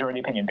 in their majority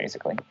opinion,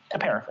 basically, to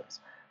paraphrase.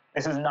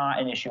 This is not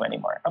an issue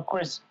anymore. Of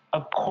course,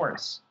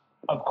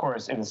 of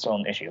course it is still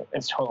an issue.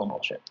 It's total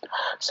bullshit.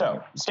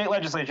 So state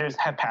legislatures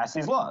have passed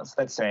these laws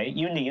that say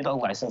you need a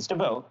license to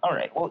vote. All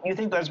right, well, you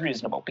think that's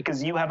reasonable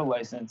because you have a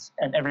license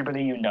and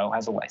everybody you know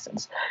has a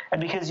license.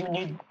 And because you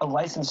need a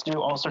license to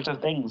do all sorts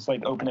of things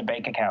like open a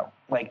bank account,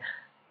 like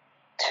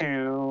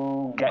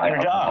to get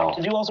your job,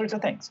 to do all sorts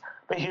of things.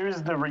 But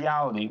here's the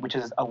reality, which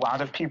is a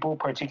lot of people,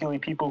 particularly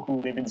people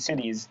who live in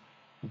cities,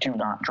 do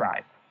not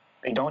drive.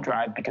 They don't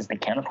drive because they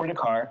can't afford a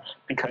car,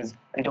 because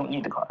they don't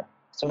need the car.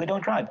 So they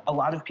don't drive. A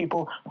lot of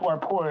people who are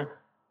poor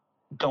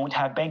don't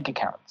have bank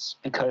accounts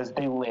because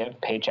they live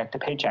paycheck to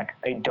paycheck.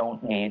 They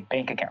don't need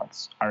bank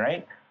accounts, all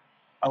right?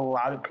 A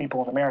lot of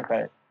people in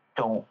America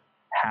don't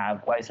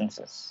have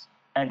licenses.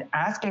 And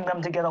asking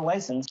them to get a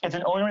license is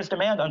an onerous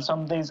demand on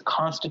somebody's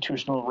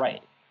constitutional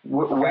right.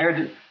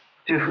 Who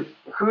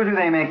do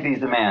they make these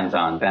demands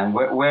on, Ben?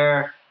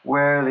 Where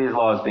are these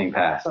laws being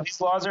passed? So these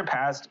laws are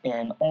passed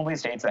in only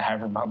states that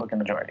have Republican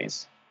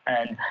majorities.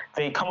 And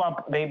they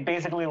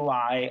basically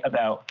lie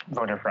about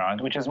voter fraud,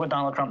 which is what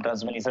Donald Trump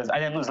does when he says, I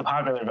didn't lose the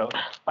popular vote.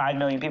 5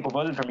 million people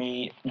voted for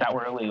me that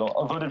were illegal,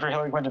 or voted for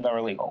Hillary Clinton that were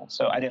illegal.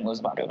 So I didn't lose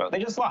the popular vote. They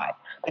just lie.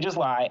 They just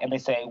lie and they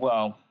say,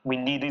 well, we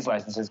need these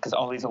licenses because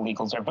all these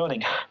illegals are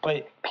voting.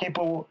 But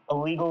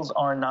illegals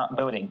are not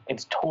voting.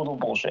 It's total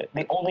bullshit.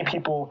 The only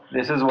people...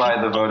 This is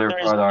why the voter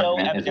fraud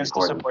argument is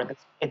important.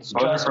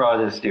 Voter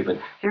fraud is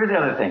stupid. Here's the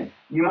other thing.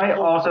 You might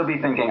also be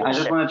thinking, I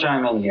just want to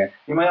chime in here.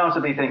 You might also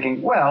be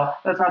thinking, well,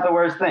 that's not the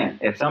worst thing.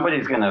 If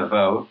somebody's going to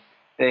vote,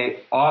 they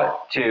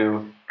ought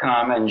to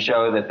come and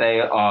show that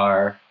they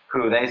are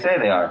who they say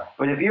they are.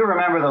 But if you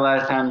remember the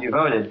last time you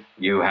voted,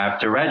 you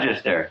have to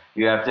register.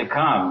 You have to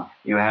come.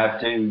 You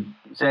have to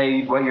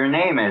say what your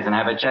name is and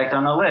have it checked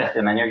on the list.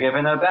 And then you're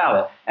given a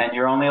ballot. And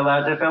you're only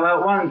allowed to fill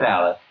out one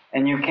ballot.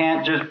 And you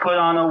can't just put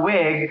on a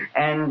wig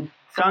and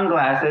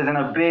sunglasses and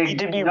a big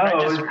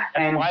nose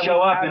and show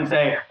up and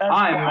say,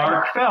 I'm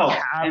Mark Phelps,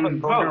 and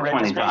vote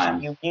 20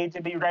 times. You need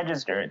to be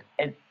registered.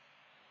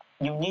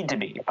 You need to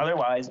be.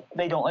 Otherwise,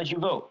 they don't let you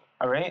vote.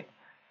 All right?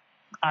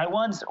 I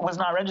once was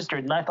not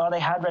registered, and I thought I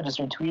had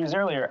registered 2 years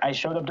earlier. I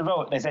showed up to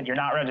vote. They said, you're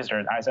not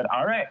registered. I said,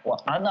 all right,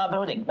 well, I'm not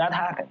voting. That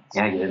happens.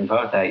 Yeah, you didn't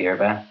vote that year,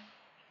 Ben.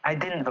 I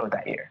didn't vote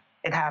that year.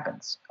 It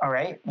happens. All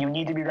right? You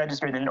need to be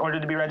registered. And in order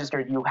to be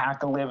registered, you have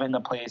to live in the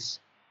place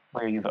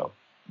where you vote.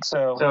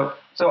 So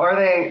are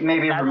they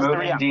maybe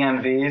removing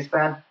DMVs,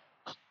 Ben?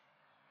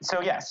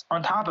 So yes,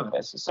 on top of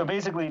this. So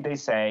basically they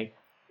say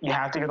you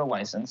have to get a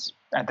license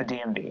at the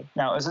DMV.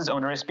 Now, this is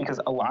onerous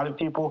because a lot of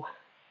people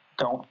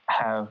don't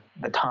have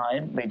the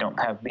time. They don't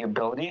have the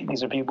ability.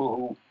 These are people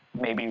who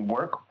maybe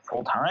work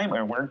full-time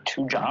or work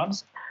 2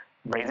 jobs,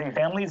 raising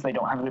families. They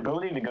don't have the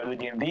ability to go to the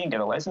DMV and get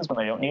a license when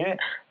they don't need it.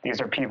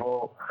 These are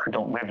people who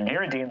don't live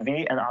near a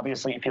DMV, and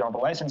obviously if you don't have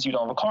a license, you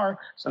don't have a car,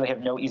 so they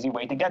have no easy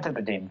way to get to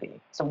the DMV.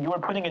 So you are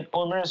putting an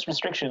onerous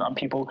restriction on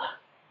people's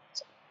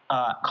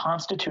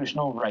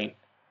constitutional right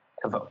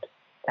to vote,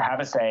 to have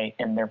a say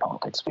in their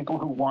politics, people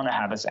who want to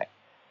have a say.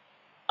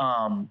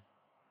 Where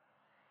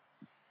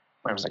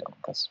was I going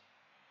with this?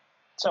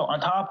 So on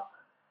top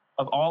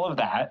of all of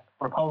that,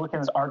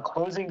 Republicans are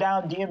closing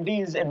down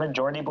DMVs in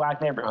majority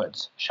black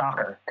neighborhoods.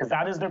 Shocker, because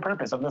that is their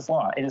purpose of this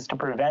law. It is to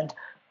prevent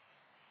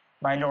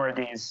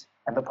minorities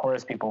and the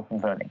poorest people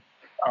from voting.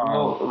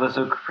 Will the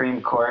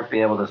Supreme Court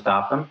be able to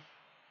stop them?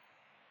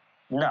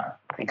 No,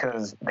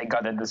 because they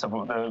gutted the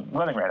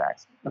Voting Rights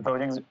Act, the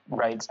Voting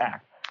Rights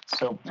Act.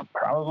 So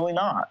probably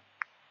not.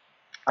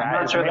 I'm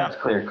not sure that's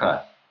clear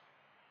cut.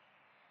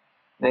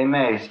 They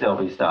may still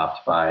be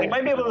stopped by... They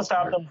might be able to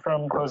stop them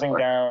from closing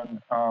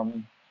down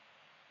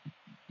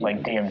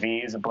like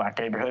DMVs and black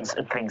neighborhoods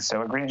and things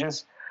so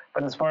egregious.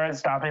 But as far as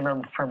stopping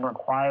them from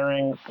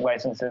requiring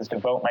licenses to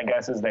vote, my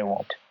guess is they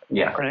won't.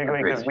 Yeah.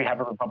 Particularly because we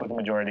have a Republican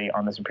majority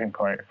on the Supreme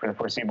Court for the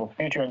foreseeable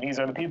future, and these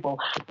are the people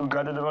who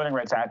gutted the Voting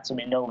Rights Act, so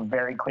we know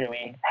very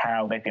clearly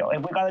how they feel.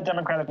 If we got a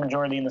Democratic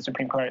majority in the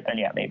Supreme Court, then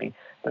yeah, maybe.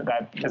 But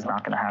that is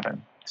not going to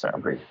happen. So.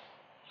 Agreed.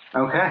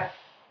 Okay.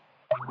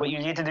 What you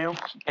need to do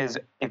is,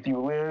 if you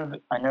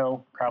live, I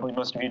know probably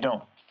most of you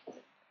don't,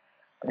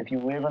 but if you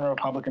live in a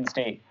Republican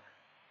state,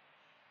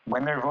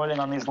 when they're voting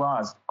on these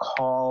laws,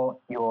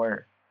 call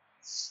your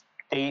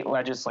state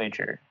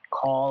legislature,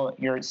 call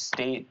your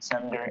state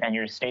senator and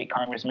your state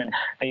congressman.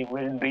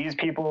 These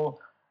people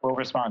will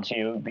respond to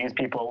you. These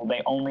people,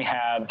 they only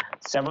have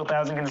several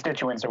thousand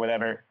constituents or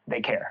whatever.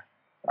 They care.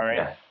 All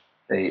right?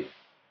 Yeah.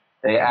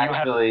 They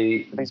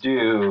actually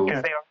do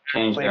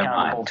change their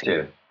minds,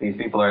 too. These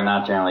people are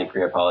not generally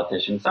career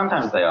politicians.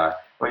 Sometimes they are,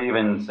 but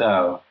even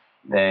so,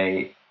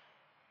 they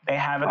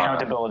have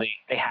accountability.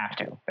 They have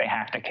to. They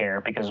have to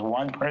care, because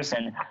one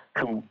person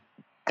who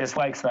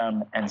dislikes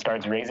them and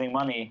starts raising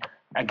money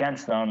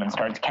against them and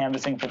starts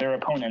canvassing for their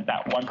opponent,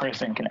 that one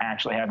person can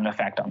actually have an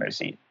effect on their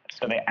seat.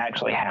 So they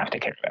actually have to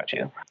care about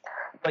you.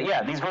 But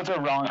yeah, these votes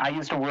are wrong. I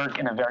used to work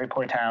in a very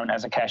poor town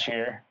as a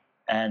cashier,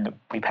 and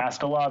we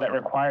passed a law that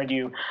required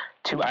you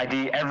to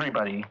ID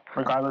everybody,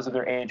 regardless of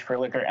their age, for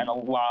liquor, and a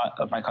lot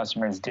of my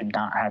customers did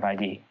not have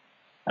ID.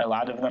 A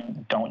lot of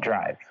them don't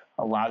drive.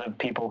 A lot of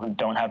people who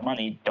don't have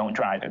money don't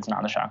drive. It's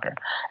not a shocker.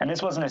 And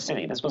this wasn't a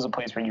city. This was a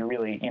place where you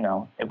really,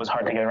 it was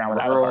hard to get around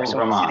without a car. So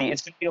in the city,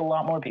 it's going to be a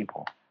lot more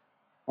people.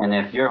 And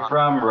if you're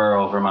from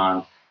rural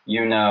Vermont,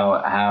 you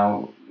know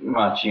how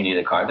much you need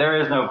a car.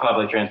 There is no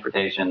public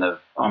transportation of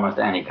almost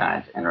any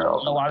kind in rural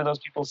Vermont. A lot of those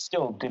people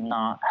still did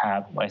not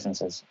have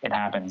licenses. It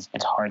happens.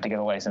 It's hard to get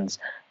a license.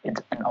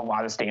 It's in a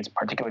lot of states,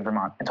 particularly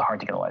Vermont, it's hard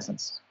to get a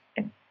license.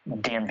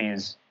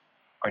 DMVs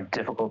are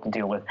difficult to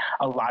deal with.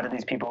 A lot of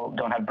these people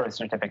don't have birth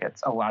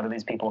certificates. A lot of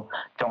these people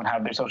don't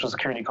have their social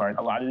security card.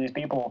 A lot of these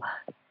people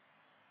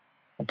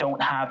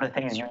don't have the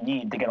things you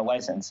need to get a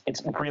license.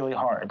 It's really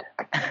hard.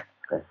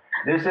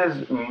 This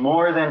is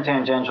more than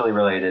tangentially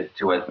related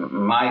to what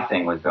my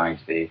thing was going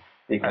to be,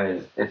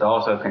 because it's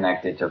also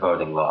connected to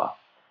voting law.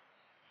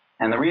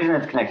 And the reason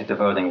it's connected to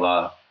voting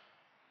law,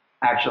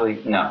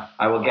 actually, no,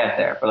 I will get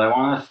there, but I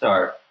want to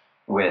start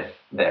with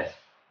this.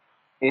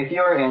 If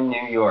you're in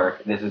New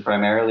York, this is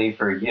primarily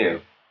for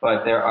you,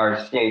 but there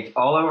are states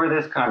all over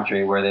this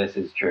country where this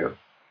is true.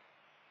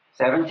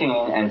 17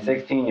 and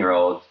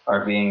 16-year-olds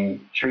are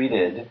being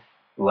treated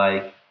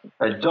like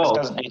adults.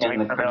 This doesn't need to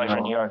be primarily for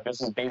New York. This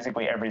is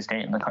basically every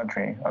state in the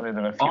country, other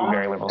than a few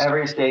very liberal states.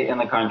 Every state in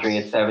the country,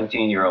 its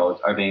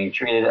 17-year-olds are being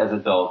treated as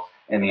adults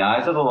in the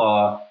eyes of the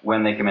law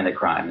when they commit a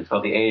crime. It's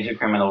called the age of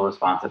criminal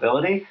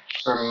responsibility.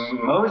 For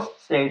most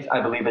states,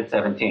 I believe it's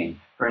 17.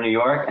 For New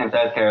York and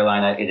South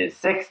Carolina, it is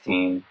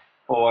 16.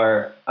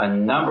 For a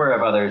number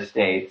of other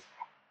states,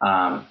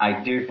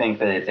 I do think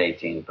that it's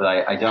 18, but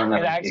I don't know.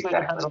 It actually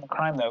depends on the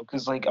crime, though,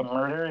 because like a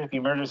murder, if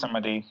you murder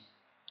somebody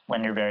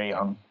when you're very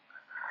young,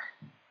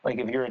 like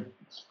if you're a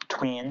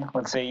tween,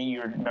 let's say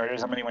you murder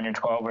somebody when you're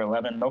 12 or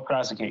 11, they'll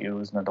prosecute you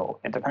as an adult.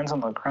 It depends on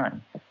the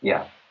crime.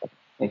 Yeah,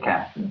 it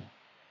can.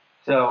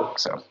 So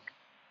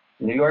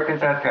New York and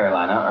South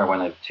Carolina are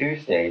one of two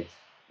states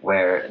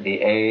where the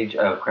age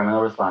of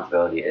criminal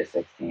responsibility is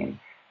 16.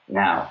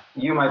 Now,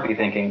 you might be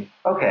thinking,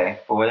 okay,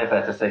 but what if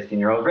that's a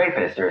 16-year-old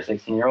rapist or a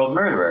 16-year-old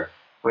murderer?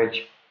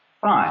 Which,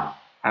 fine.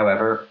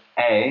 However,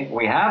 A,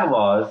 we have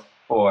laws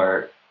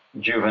for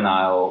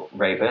juvenile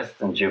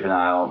rapists and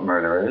juvenile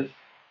murderers.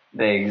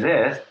 They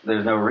exist.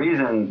 There's no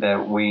reason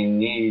that we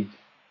need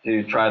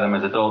to try them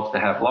as adults to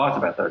have laws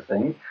about those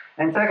things.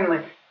 And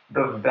secondly,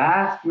 the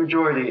vast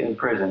majority in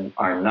prison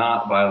are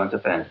not violent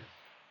offenders.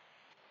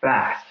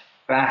 Vast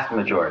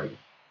majority.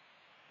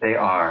 They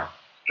are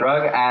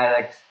drug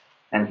addicts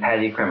and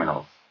petty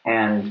criminals.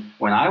 And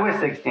when I was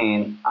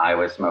 16, I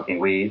was smoking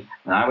weed.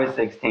 When I was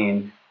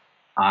 16,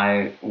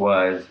 I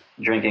was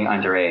drinking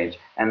underage.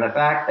 And the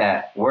fact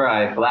that were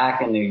I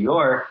black in New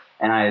York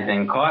and I had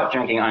been caught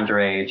drinking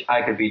underage,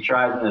 I could be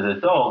tried as an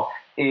adult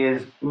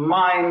is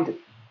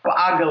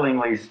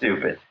mind-bogglingly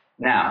stupid.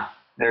 Now,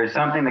 there's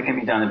something that can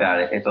be done about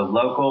it. It's a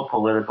local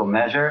political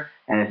measure,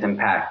 and it's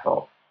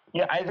impactful.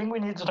 Yeah, I think we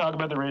need to talk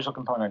about the racial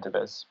component to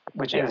this,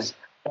 which is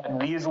that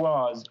these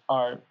laws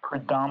are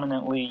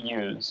predominantly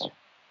used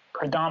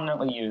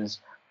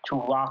to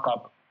lock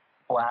up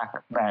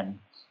black men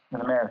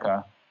in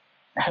America,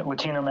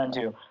 Latino men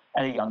too,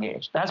 at a young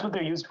age. That's what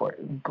they're used for.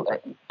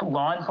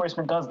 Law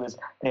enforcement does this.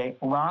 They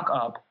lock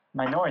up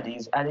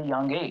minorities at a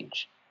young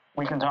age.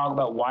 We can talk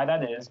about why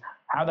that is,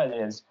 how that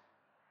is,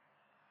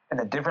 in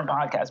a different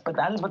podcast, but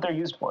that is what they're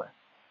used for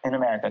in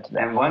America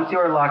today. And once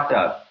you're locked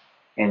up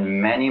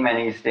in many,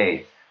 many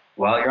states,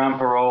 while you're on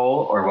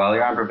parole or while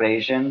you're on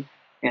probation,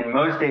 in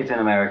most states in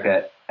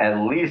America, at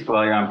least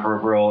while you're on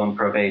parole and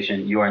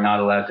probation, you are not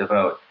allowed to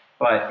vote.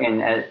 But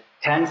in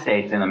 10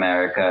 states in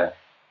America,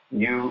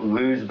 you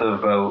lose the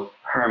vote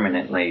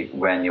permanently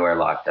when you are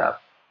locked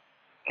up.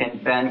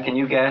 Ben, can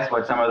you guess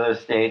what some of those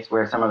states,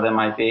 where some of them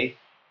might be?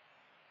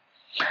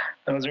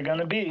 Those are going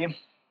to be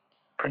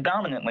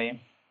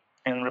predominantly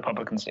in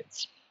Republican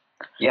states.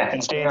 Yes,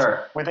 in states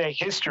with a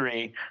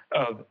history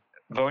of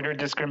voter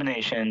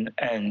discrimination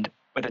and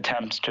with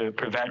attempts to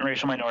prevent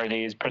racial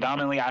minorities,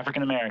 predominantly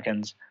African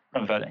Americans,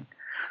 from voting.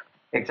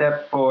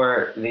 Except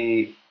for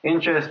the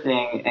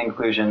interesting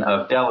inclusion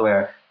of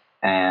Delaware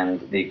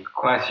and the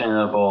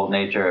questionable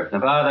nature of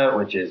Nevada,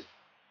 which is a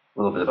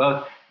little bit of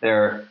both.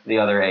 The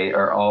other 8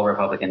 are all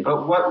Republican.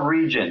 But what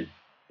region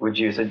would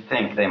you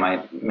think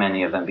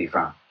many of them be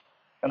from?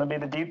 It's going to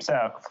be the Deep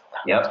South.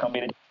 Yep.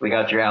 We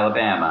got your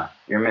Alabama,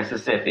 your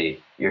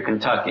Mississippi, your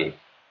Kentucky.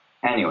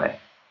 Anyway,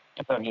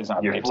 Kentucky's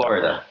not your Deep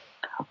Florida.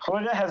 South.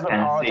 Florida has the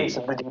Tennessee. politics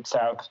of the Deep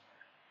South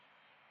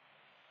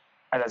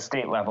at a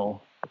state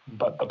level,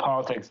 but the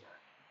politics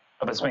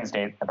of a swing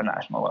state at the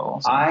national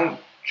level. So. I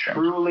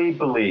truly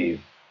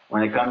believe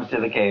when it comes to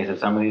the case of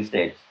some of these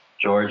states,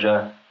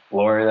 Georgia,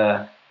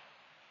 Florida,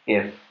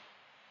 if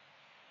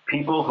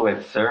people who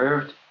had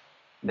served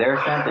their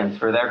sentence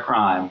for their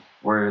crime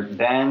were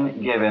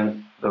then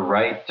given the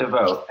right to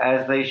vote,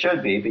 as they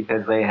should be,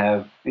 because they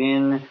have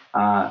been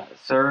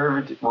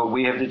served what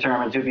we have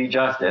determined to be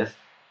justice,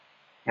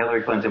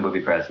 Hillary Clinton would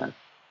be president.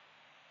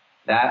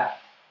 That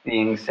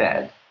being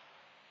said,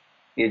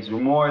 it's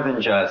more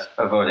than just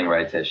a voting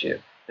rights issue.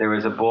 There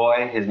was a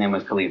boy, his name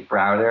was Khalif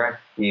Browder.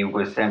 He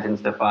was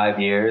sentenced to 5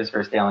 years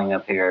for stealing a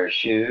pair of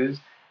shoes.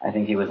 I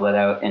think he was let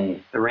out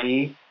in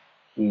 3.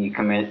 He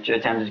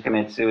attempted to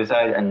commit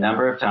suicide a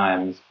number of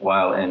times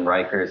while in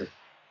Rikers,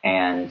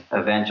 and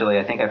eventually,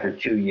 I think after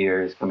 2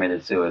 years,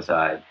 committed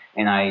suicide.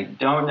 And I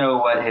don't know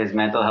what his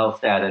mental health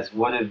status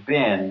would have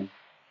been,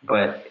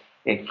 but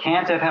it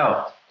can't have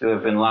helped to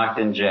have been locked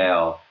in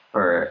jail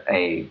for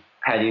a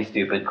petty,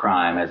 stupid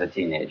crime as a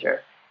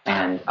teenager.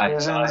 And I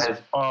saw Prisons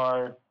his...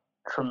 are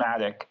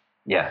traumatic,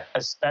 Yeah,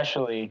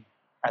 especially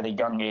at a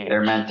young age.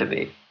 they're meant to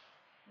be.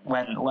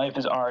 When life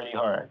is already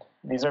hard.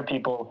 These are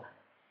people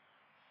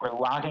we're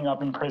locking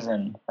up in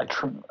prison, a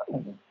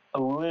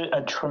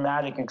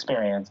traumatic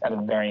experience at a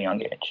very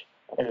young age.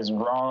 It is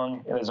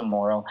wrong. It is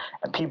immoral.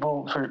 And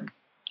people, for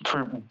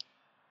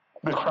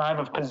the crime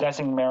of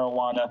possessing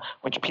marijuana,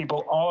 which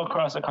people all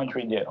across the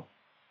country do,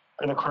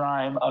 for the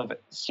crime of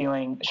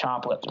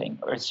shoplifting,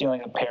 or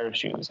stealing a pair of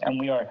shoes. And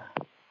we are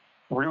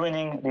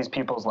ruining these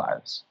people's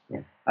lives.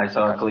 Yeah. I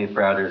saw Khalif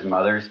Browder's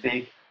mother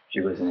speak.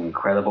 She was an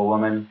incredible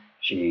woman.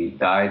 She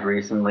died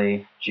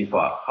recently. She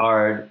fought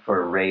hard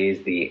for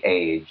Raise the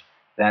Age.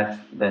 That's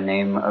the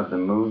name of the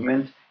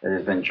movement that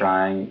has been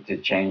trying to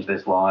change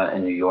this law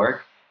in New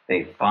York.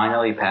 They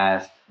finally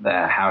passed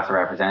the House of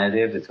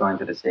Representatives. It's going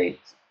to the state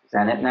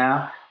Senate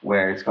now,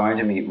 where it's going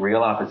to meet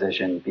real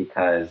opposition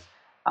because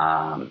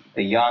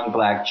the young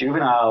black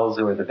juveniles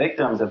who are the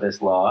victims of this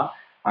law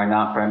are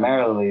not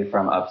primarily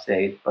from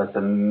upstate, but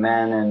the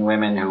men and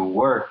women who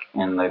work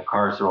in the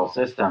carceral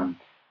system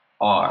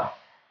are.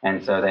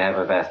 And so they have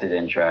a vested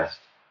interest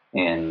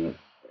in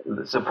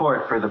the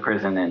support for the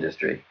prison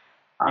industry.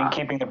 And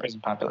keeping the prison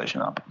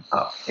population up.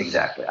 Oh,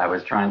 exactly. I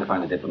was trying to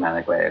find a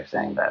diplomatic way of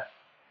saying that.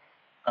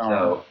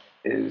 So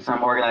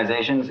some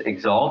organizations,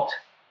 Exalt,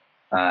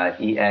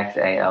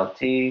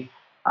 EXALT.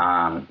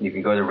 You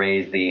can go to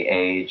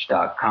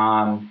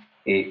raisetheage.com.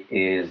 It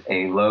is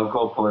a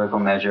local political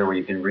measure where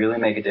you can really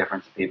make a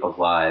difference in people's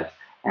lives,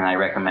 and I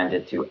recommend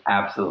it to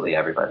absolutely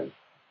everybody.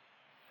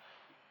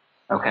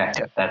 Okay,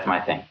 that's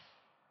my thing.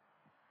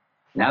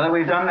 Now that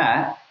we've done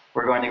that,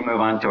 we're going to move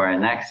on to our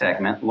next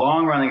segment,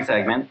 long-running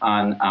segment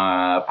on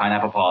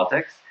Pineapple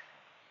Politics,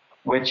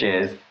 which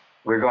is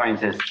we're going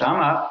to sum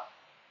up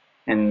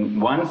in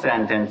one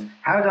sentence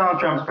how Donald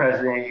Trump's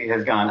presidency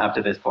has gone up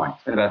to this point.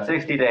 It's been about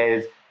 60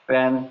 days.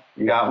 Ben,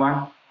 you got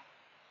one?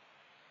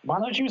 Why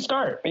don't you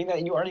start, being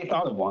that you already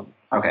thought of one?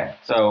 Okay,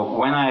 so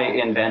when I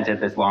invented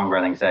this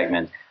long-running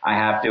segment, I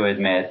have to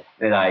admit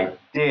that I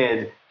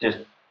did just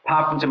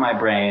pop into my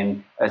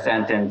brain a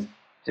sentence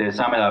to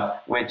sum it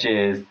up, which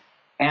is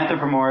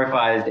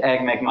anthropomorphized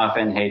Egg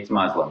McMuffin hates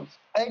Muslims.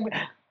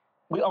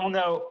 We all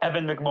know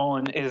Evan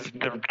McMullen is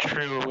the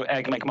true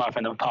Egg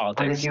McMuffin of But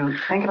politics. if you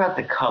think about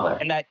the color,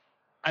 And that,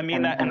 I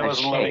mean that in the the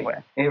most loving shape, way.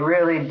 it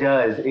really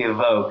does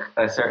evoke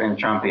a certain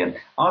Trumpian.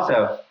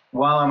 Also,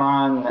 while I'm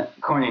on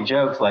corny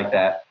jokes like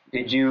that,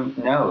 did you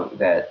know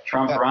that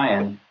Trump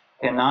Ryan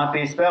cannot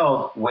be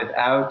spelled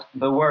without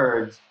the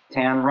words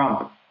tan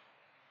rump?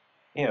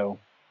 Ew.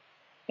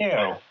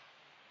 Ew.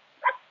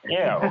 Ew.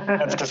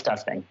 That's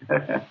disgusting.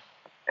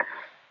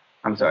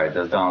 I'm sorry,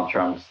 does Donald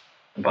Trump's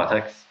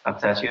buttocks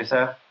upset you,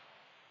 sir?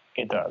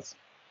 It does.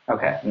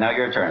 Okay, now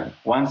your turn.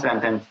 One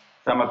sentence,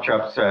 sum up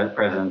Trump's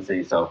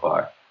presidency so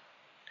far.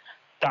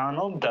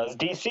 Donald does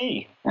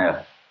DC.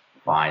 Yeah,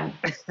 fine.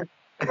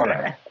 All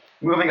right.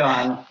 Moving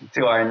on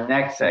to our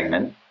next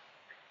segment.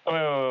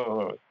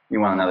 Oh, You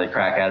want another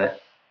crack at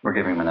it? We're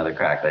giving him another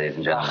crack, ladies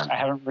and gentlemen. I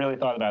haven't really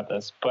thought about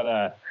this,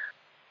 but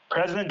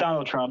President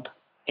Donald Trump,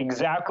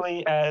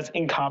 exactly as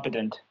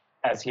incompetent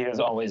as he has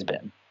always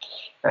been.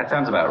 That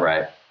sounds about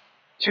right.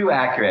 Too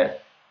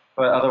accurate,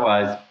 but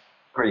otherwise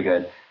pretty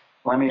good.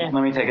 Let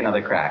me take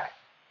another crack.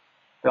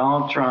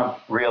 Donald Trump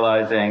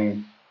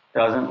realizing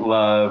doesn't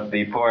love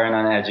the poor and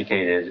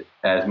uneducated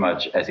as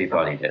much as he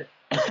thought he did.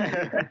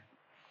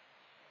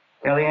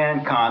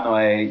 Kellyanne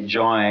Conway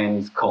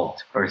joins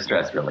cult for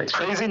stress relief.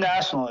 Crazy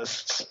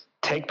nationalists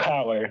take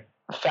power.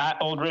 Fat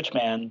old rich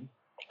man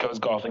goes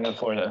golfing in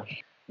Florida.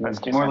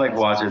 That's More like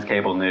watches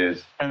cable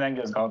news. And then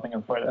goes golfing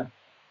in Florida.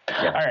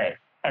 Yeah.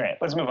 All right,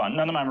 let's move on.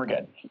 None of mine were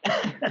good.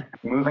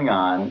 Moving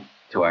on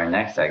to our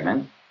next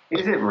segment.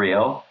 Is it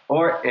real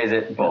or is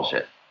it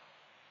bullshit?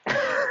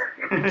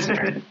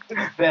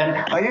 Ben,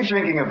 are you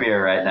drinking a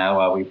beer right now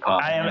while we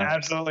pop? I am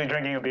absolutely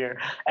drinking a beer.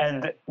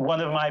 And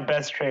one of my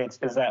best traits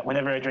is that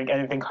whenever I drink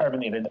anything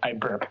carbonated, I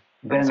burp.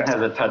 Ben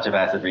has a touch of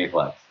acid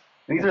reflux.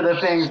 These are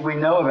the things we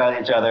know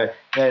about each other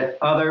that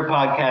other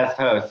podcast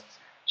hosts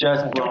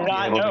just Do won't be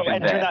not able know to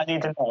and convey. do not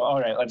need to know.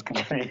 All right, let's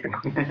continue.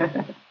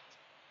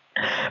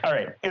 All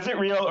right, is it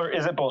real or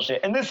is it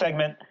bullshit? In this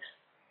segment,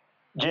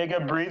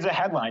 Jacob reads a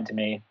headline to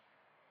me.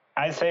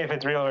 I say if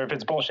it's real or if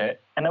it's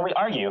bullshit, and then we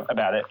argue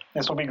about it.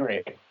 This will be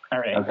great. All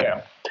right, Okay.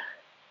 go.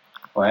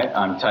 All right,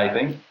 I'm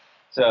typing.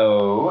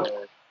 So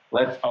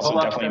let's Also pull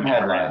up definitely some me,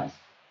 headlines.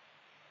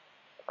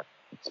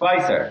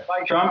 Spicer,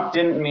 Trump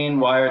didn't mean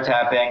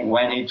wiretapping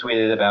when he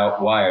tweeted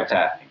about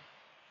wiretapping.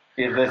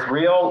 Is this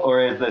real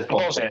or is this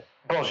bullshit?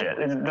 Bullshit.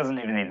 It doesn't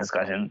even need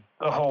discussion.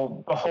 The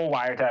whole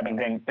wiretapping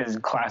thing is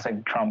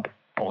classic Trump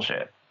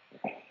bullshit.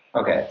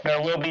 Okay.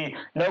 There will be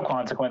no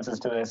consequences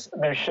to this.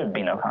 There should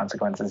be no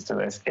consequences to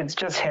this. It's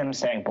just him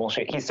saying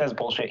bullshit. He says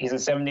bullshit. He's a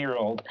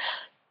 70-year-old,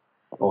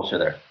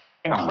 Bullshitter.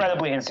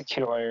 incredibly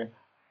insecure,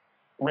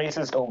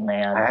 racist old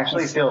man. I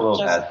actually feel a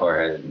little bad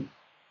for him.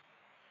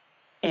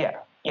 Yeah.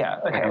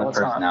 Okay, On a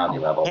personality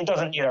level. He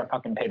doesn't need our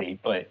fucking pity,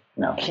 but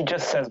No. he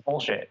just says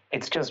bullshit.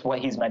 It's just what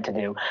he's meant to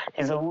do.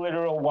 He's a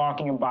literal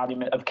walking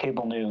embodiment of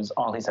cable news.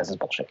 All he says is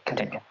bullshit.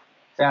 Continue.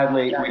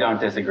 Sadly, we don't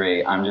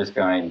disagree. I'm just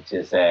going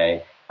to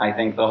say I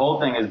think the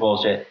whole thing is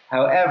bullshit.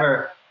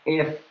 However,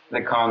 if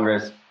the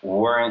Congress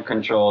weren't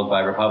controlled by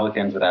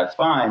Republicans without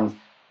spines,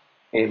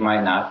 it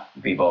might not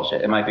be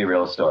bullshit. It might be a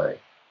real story.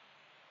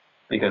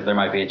 Because there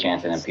might be a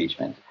chance of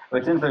impeachment.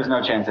 But since there's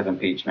no chance of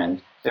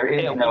impeachment, there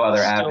is no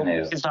other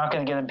avenue. He's not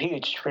going to get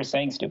impeached for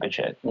saying stupid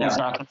shit. No, He's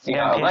not going to he get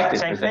got impeached elected for for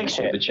saying saying fake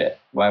stupid shit.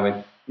 Why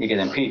would he get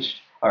impeached?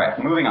 All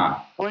right, moving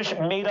on. Bush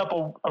made up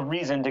a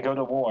reason to go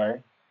to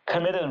war,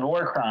 committed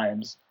war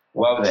crimes,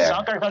 Whoa there.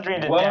 sunk our country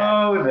into debt.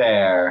 Whoa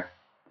there.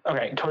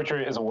 Okay,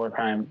 torture is a war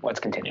crime. Let's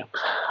continue.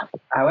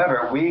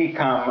 However, we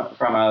come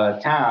from a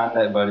town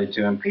that voted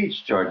to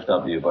impeach George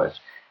W. Bush.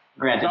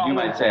 Granted, you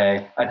might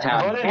say a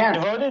town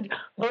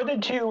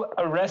voted to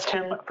arrest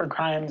him for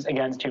crimes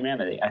against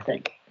humanity, I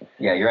think.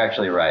 Yeah, you're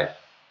actually right.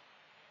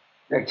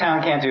 The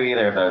town can't do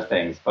either of those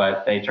things,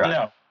 but they try.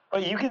 No,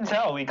 but you can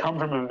tell we come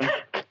from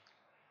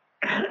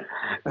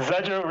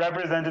such a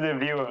representative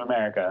view of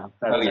America.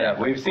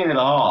 We've seen it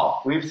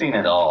all. We've seen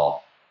it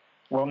all.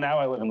 Well, now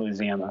I live in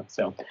Louisiana,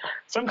 so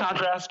some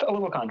contrast, a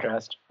little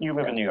contrast. You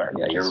live in New York.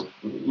 Yeah,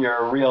 you're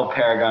a real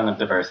paragon of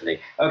diversity.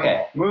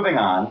 Okay, moving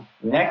on.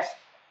 Next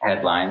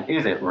headline,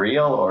 is it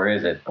real or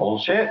is it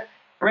bullshit?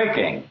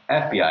 Breaking,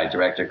 FBI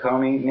Director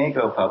Comey may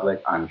go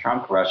public on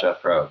Trump-Russia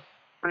probe.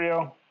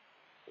 Real,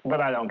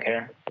 but I don't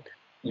care.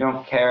 You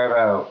don't care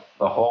about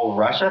the whole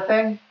Russia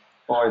thing?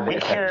 Or we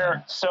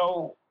care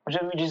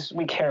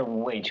we care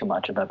way too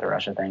much about the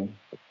Russia thing.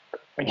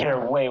 We care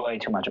way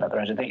too much about the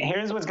Russia thing.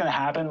 Here's what's going to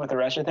happen with the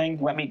Russia thing.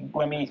 Let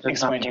me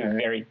explain to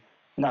you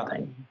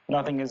nothing.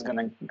 Nothing is going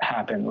to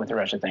happen with the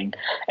Russia thing.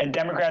 And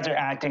Democrats are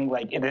acting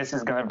like this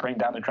is going to bring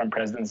down the Trump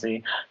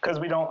presidency because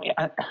they don't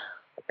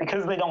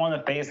want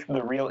to face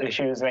the real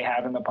issues they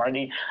have in the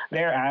party.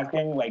 They're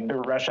acting like the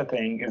Russia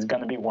thing is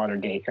going to be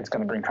Watergate. It's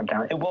going to bring Trump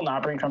down. It will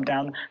not bring Trump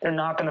down. They're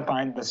not going to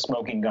find the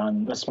smoking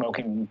gun, the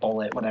smoking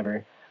bullet,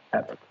 whatever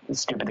that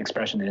stupid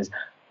expression is.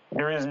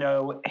 There is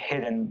no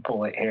hidden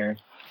bullet here.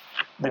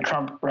 The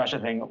Trump-Russia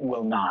thing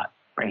will not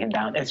bring him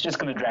down. It's just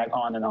going to drag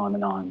on and on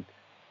and on.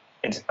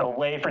 It's a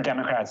way for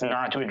Democrats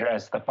not to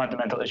address the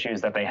fundamental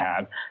issues that they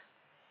have.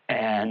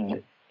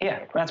 And,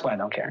 yeah, that's why I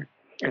don't care.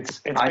 It's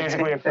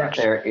basically a crutch.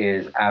 There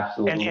is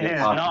absolutely a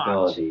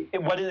possibility.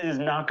 What it is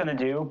not going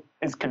to do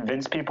is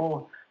convince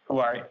people who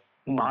are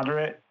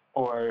moderate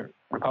or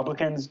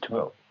Republicans to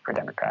vote for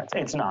Democrats.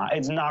 It's not.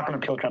 It's not going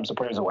to peel Trump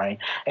supporters away.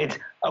 It's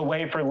a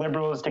way for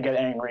liberals to get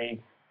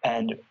angry.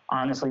 And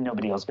honestly,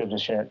 nobody else gives a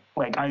shit.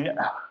 Like, I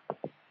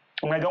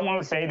don't want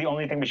to say the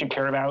only thing we should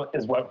care about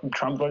is what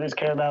Trump voters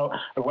care about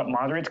or what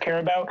moderates care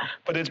about,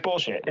 but it's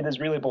bullshit. It is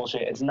really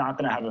bullshit. It's not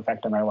going to have an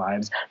effect on our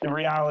lives. The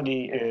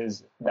reality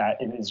is that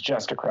it is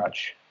just a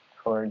crutch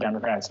for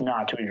Democrats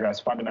not to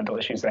address fundamental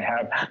issues they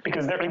have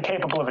because they're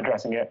incapable of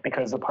addressing it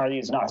because the party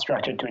is not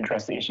structured to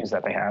address the issues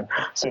that they have.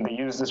 So they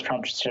use this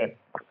Trump shit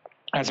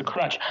as a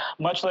crutch,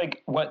 much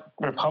like what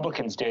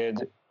Republicans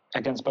did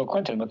against Bill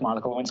Clinton with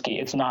Monica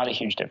Lewinsky. It's not a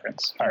huge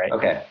difference. All right.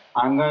 Okay.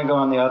 I'm going to go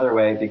on the other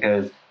way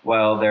because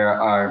while there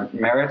are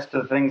merits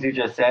to the things you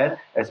just said,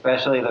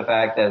 especially the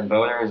fact that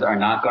voters are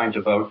not going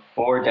to vote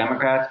for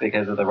Democrats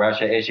because of the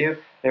Russia issue,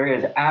 there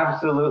is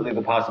absolutely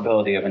the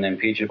possibility of an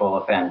impeachable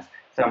offense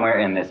somewhere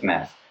in this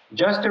mess.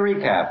 Just to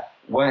recap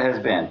what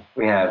has been,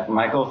 we have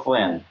Michael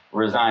Flynn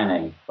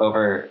resigning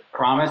over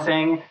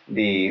promising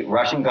the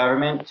Russian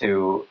government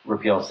to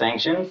repeal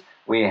sanctions.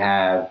 We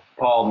have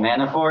Paul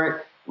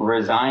Manafort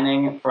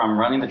resigning from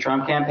running the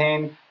Trump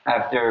campaign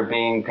after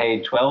being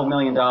paid $12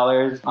 million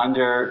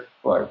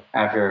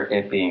after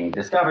it being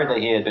discovered that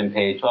he had been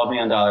paid $12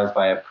 million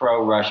by a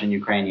pro-Russian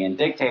Ukrainian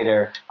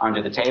dictator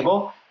under the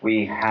table.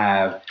 We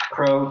have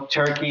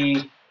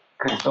pro-Turkey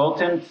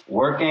consultants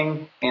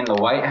working in the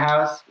White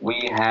House.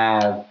 We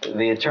have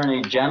the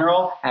Attorney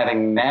General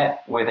having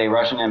met with a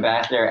Russian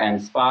ambassador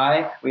and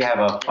spy. We have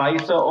a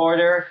FISA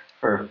order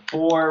for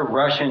 4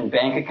 Russian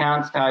bank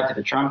accounts tied to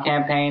the Trump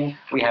campaign.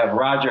 We have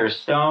Roger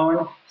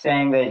Stone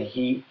saying that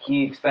he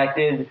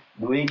expected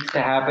leaks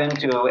to happen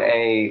to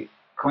a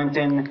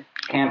Clinton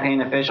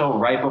campaign official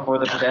right before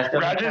the Podesta.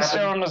 Roger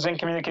Stone was in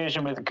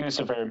communication with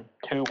Guccifer,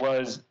 who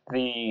was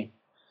the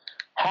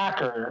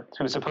hacker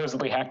who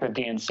supposedly hacked the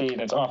DNC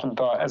that's often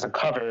thought as a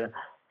cover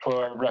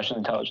for Russian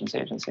intelligence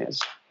agencies.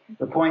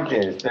 The point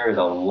is, there is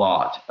a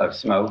lot of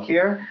smoke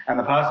here, and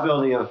the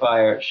possibility of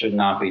fire should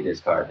not be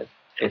discarded.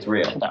 It's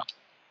real. No.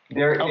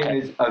 There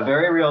is a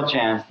very real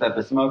chance that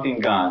the smoking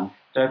gun,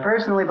 which I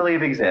personally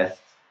believe exists,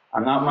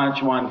 I'm not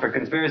much one for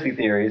conspiracy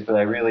theories, but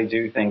I really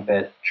do think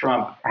that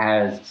Trump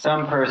has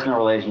some personal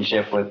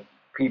relationship with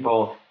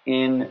people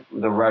in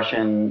the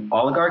Russian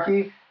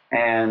oligarchy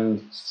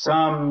and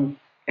some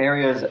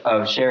areas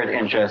of shared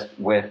interest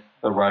with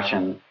the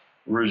Russian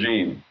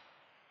regime.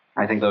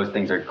 I think those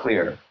things are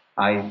clear.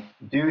 I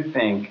do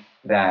think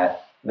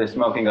that the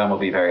smoking gun will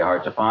be very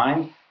hard to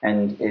find,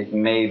 and it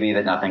may be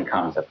that nothing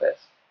comes of this.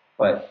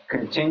 But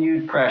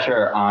continued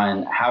pressure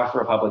on House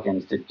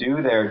Republicans to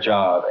do their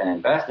job and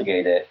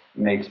investigate it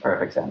makes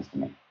perfect sense to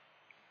me.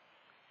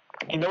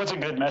 You know what's a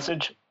good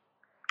message?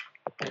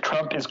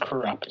 Trump is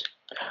corrupt.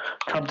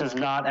 Trump does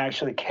not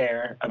actually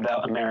care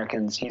about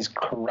Americans. He's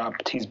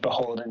corrupt. He's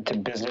beholden to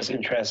business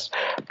interests,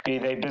 be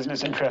they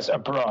business interests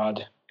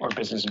abroad or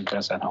business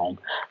interests at home.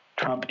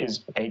 Trump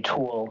is a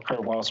tool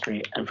for Wall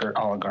Street and for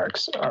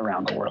oligarchs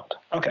around the world.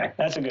 Okay,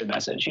 that's a good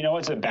message. You know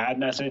what's a bad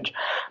message?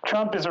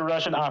 Trump is a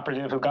Russian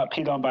operative who got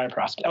peed on by a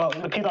prostitute. Oh,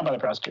 peed on by the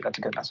prostitute. That's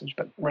a good message,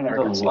 but we're never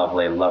going to see.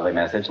 Lovely, lovely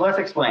message. Let's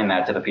explain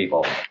that to the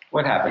people.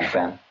 What happened,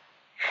 Ben?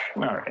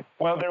 All right.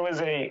 Well, there was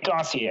a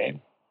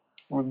dossier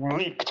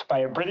leaked by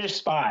a British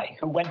spy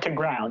who went to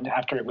ground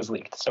after it was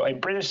leaked. So a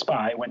British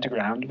spy went to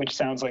ground, which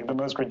sounds like the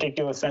most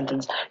ridiculous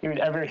sentence you would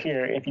ever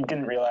hear if you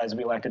didn't realize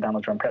we elected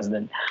Donald Trump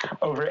president,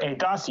 over a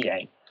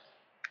dossier.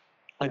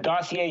 The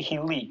dossier he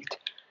leaked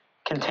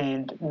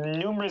contained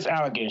numerous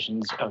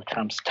allegations of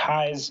Trump's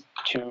ties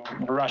to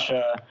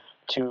Russia,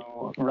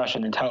 to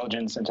Russian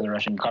intelligence, and to the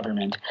Russian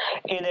government.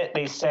 In it,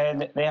 they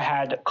said they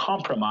had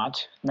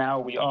kompromat. Now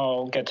we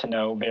all get to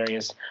know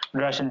various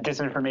Russian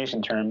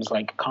disinformation terms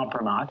like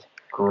kompromat.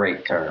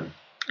 Great term.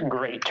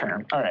 Great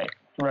term. All right.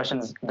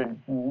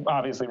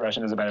 Obviously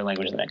Russian is a better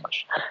language than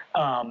English.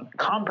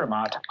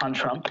 Kompromat on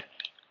Trump,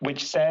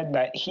 which said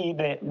that he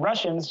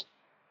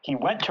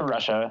went to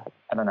Russia,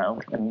 I don't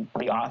know, in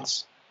the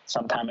aughts,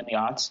 sometime in the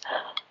aughts,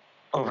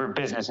 over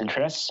business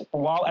interests.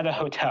 While at a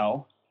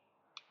hotel,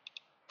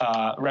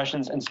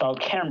 Russians installed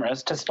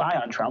cameras to spy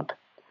on Trump,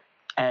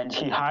 and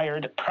he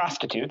hired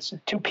prostitutes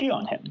to pee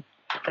on him.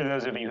 For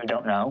those of you who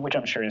don't know, which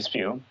I'm sure is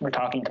few, we're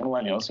talking to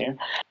millennials here,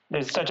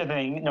 there's such a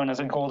thing known as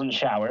a golden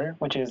shower,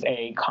 which is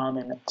a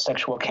common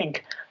sexual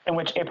kink in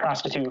which a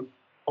prostitute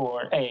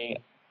or a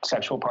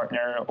sexual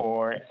partner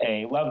or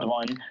a loved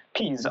one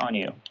pees on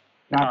you.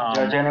 Not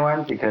to judge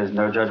anyone, because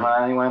no judgment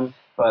on anyone,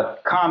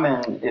 but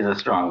common is a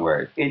strong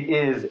word. It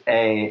is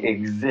an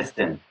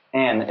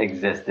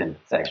existent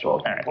sexual.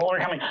 All right. Well, we're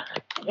coming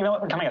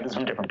at this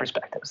from different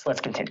perspectives.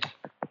 Let's continue.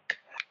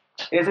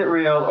 Is it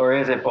real or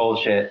is it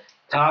bullshit?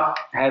 Top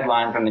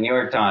headline from the New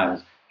York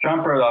Times.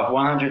 Trump wrote off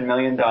 $100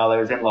 million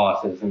in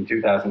losses in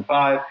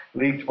 2005.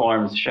 Leaked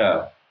forms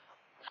show.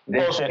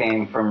 This Bullshit.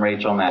 Came from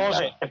Rachel Maddow.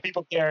 Bullshit. If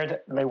people cared,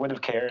 they would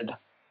have cared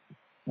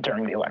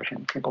during the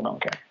election. People don't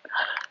care.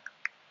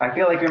 I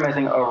feel like you're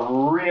missing a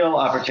real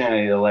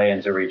opportunity to lay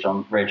into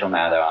Rachel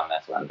Maddow on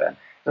this one, Ben.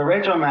 So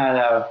Rachel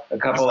Maddow, a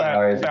couple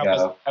hours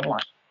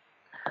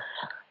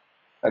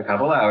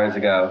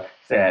ago,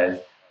 says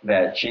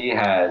that she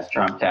has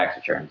Trump tax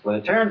returns. What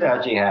it turns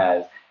out she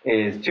has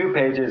is 2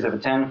 pages of a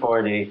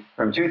 1040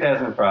 from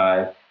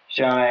 2005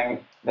 showing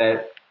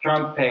that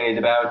Trump paid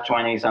about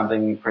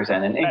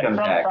 20-something% in income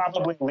tax. Trump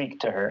probably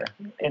leaked to her.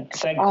 It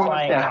said Almost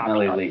client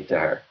definitely copy. leaked to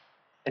her.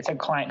 It said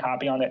client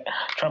copy on it.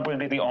 Trump would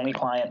be the only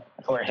client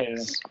for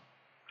his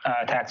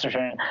tax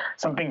return.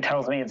 Something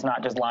tells me it's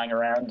not just lying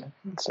around,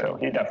 so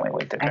he definitely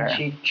leaked it to her. And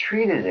she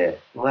treated it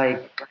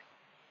like...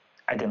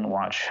 I didn't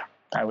watch.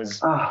 I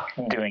was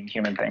doing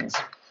human things.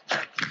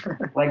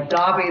 Like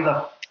Dobby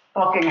the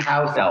fucking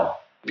house elf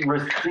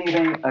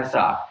receiving a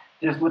sock.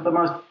 Just with the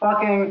most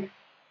fucking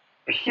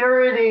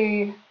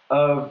purity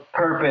of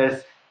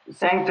purpose,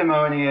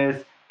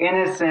 sanctimonious,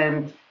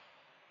 innocent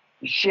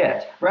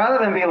shit.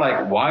 Rather than be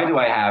like, why do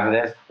I have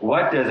this?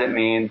 What does it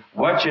mean?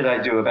 What should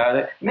I do about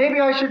it? Maybe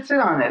I should sit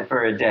on it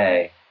for a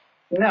day.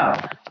 No.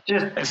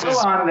 Just go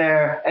on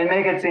there and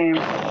make it seem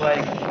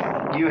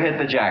like you hit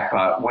the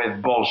jackpot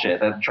with bullshit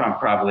that Trump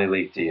probably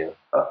leaked to you.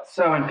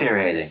 So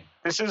infuriating.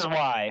 This is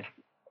why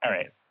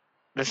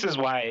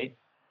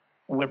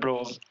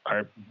liberals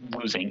are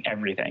losing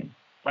everything.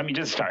 Let me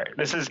just start.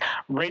 This is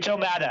Rachel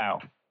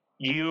Maddow.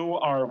 You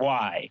are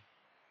why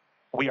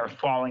we are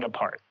falling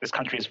apart. This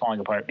country is falling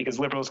apart because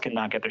liberals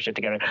cannot get their shit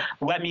together.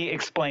 Let me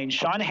explain.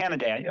 Sean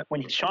Hannity,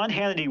 when Sean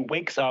Hannity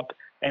wakes up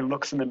and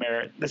looks in the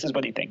mirror, this is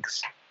what he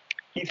thinks.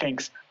 He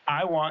thinks,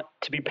 I want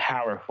to be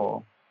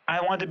powerful.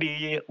 I want to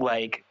be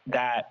like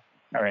that.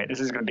 All right, this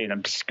is going to be an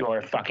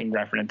obscure fucking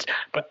reference,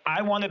 but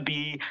I want to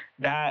be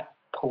that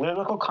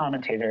political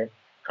commentator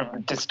from the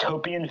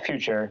dystopian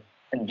future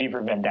in V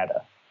for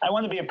Vendetta. I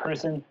want to be a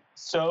person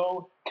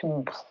so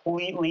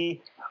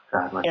completely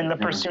in the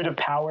pursuit of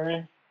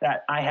power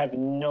that I have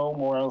no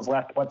morals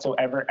left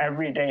whatsoever.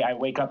 Every day I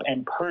wake up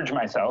and purge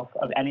myself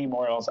of any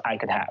morals I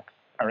could have.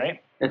 All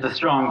right? It's a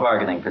strong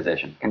bargaining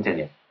position.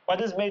 Continue. What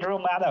does Major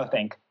Maddow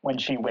think when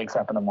she wakes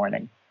up in the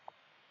morning?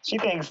 She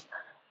thinks,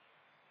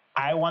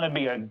 I want to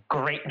be a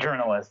great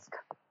journalist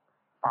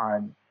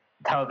on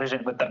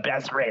television with the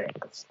best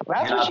ratings.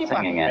 That's You're what she not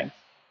singing it. thinks.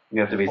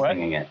 You have to be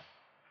singing it.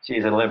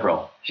 She's a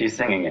liberal. She's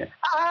singing it.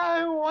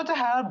 I want to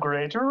have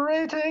greater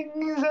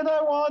ratings, and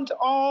I want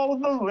all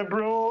the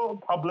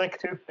liberal public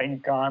to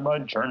think I'm a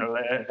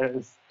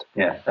journalist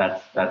Yeah,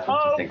 that's what she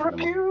of thinks of the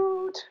moment.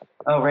 repute.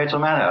 Oh, Rachel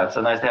Maddow, it's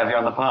so nice to have you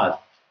on the pod.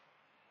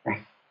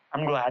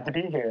 I'm glad to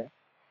be here.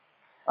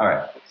 All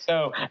right.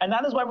 So, and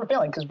that is why we're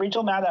failing, because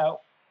Rachel Maddow,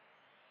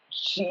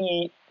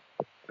 she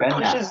Ben,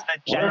 pushes an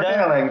we're agenda.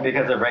 failing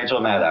because of Rachel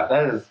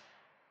Maddow.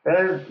 That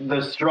is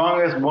the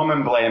strongest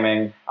woman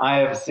blaming I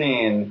have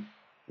seen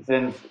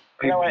since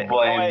people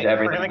blamed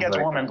everything. We're going to get to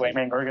Hillary woman Clinton.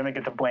 blaming. We're going to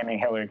get to blaming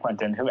Hillary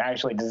Clinton, who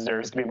actually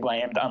deserves to be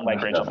blamed, unlike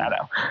No, she Rachel doesn't.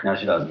 Maddow. No,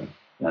 she doesn't.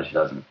 No, she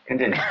doesn't.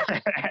 Continue.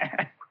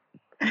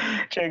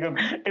 Jacob,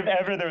 if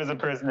ever there was a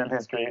person in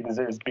history who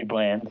deserves to be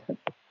blamed,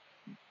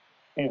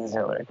 it is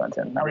Hillary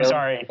Clinton. I'm Really?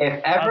 sorry.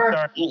 If ever,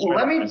 I'm sorry.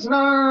 let me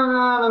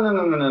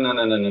no.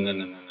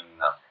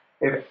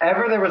 If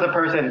ever there was a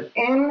person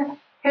in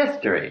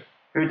history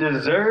who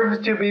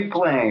deserves to be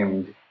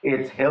blamed,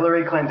 it's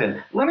Hillary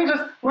Clinton. Let me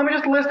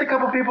just list a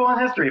couple people in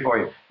history for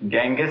you: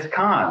 Genghis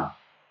Khan,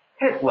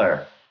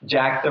 Hitler,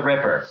 Jack the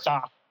Ripper.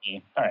 Stop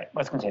me. All right,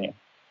 let's continue.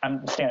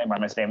 I'm standing by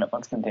my statement.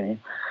 Let's continue.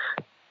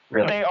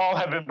 Really, They all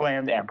have been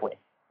blamed amply.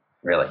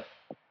 really,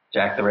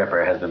 Jack the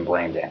Ripper has been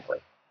blamed amply.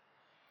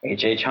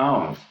 H.H.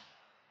 Holmes,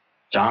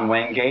 John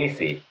Wayne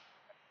Gacy,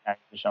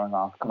 Actually showing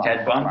off. Come on.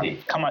 Ted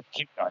Bundy. Come on.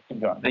 Keep going.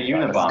 Keep going. The Keep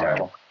going. This is Unabomber.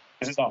 terrible.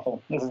 This is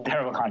awful. This is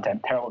terrible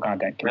content. Terrible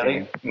content.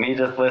 Continue. Really, me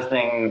just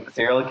listing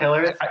serial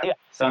killers. Yeah,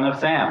 Son of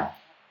Sam.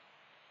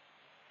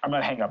 I'm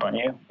gonna hang up on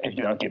you if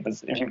you don't keep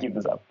this. If you keep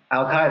this up.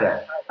 Al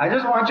Qaeda. I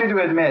just want you to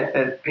admit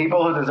that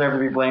people who deserve to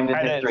be blamed in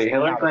That is history,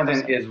 Hillary not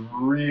Clinton is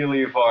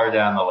really far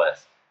down the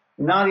list.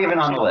 Not even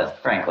on the list,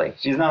 frankly.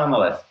 She's not on the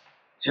list.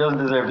 She doesn't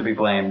deserve to be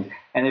blamed.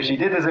 And if she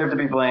did deserve to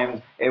be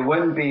blamed, it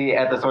wouldn't be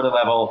at the sort of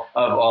level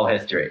of all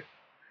history.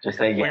 Just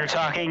say We were yes.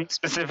 talking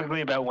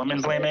specifically about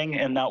women blaming,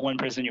 and not one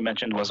person you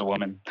mentioned was a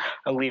woman.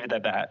 I'll leave it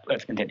at that.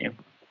 Let's continue.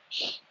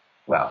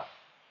 Well,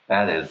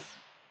 that is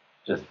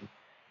just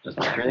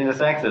treating the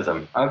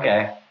sexism.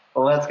 Okay,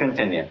 well, let's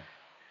continue.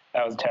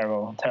 That was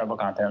terrible, terrible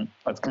content.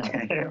 Let's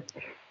continue.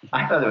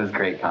 I thought it was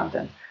great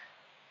content.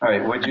 All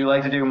right, would you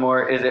like to do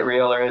more Is It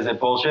Real or Is It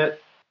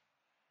Bullshit?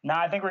 No,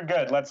 I think we're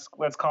good. Let's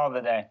call it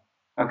a day.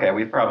 Okay,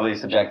 we've probably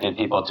subjected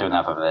people to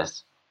enough of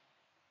this.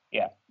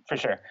 Yeah, for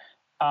sure.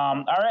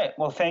 All right.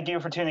 Well, thank you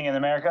for tuning in,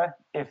 America.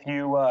 If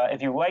you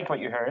liked what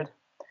you heard,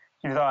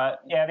 you thought,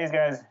 yeah, these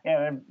guys,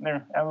 yeah,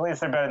 they're at least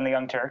they're better than the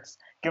Young Turks.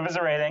 Give us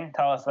a rating.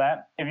 Tell us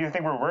that. If you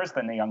think we're worse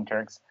than the Young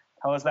Turks,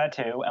 tell us that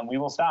too, and we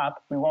will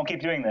stop. We won't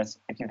keep doing this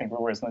if you think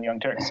we're worse than the Young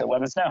Turks. So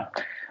let us know.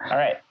 All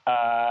right.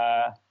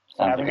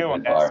 Have a good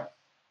one, guys.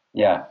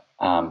 Yeah.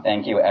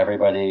 Thank you,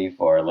 everybody,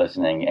 for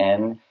listening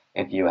in.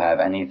 If you have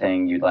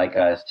anything you'd like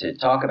us to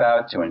talk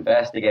about, to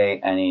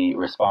investigate, any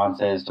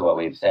responses to what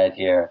we've said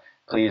here,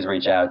 please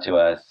reach out to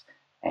us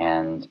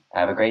and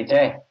have a great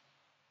day.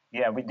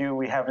 Yeah, we do.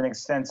 We have an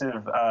extensive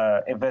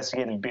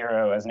investigative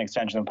bureau as an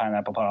extension of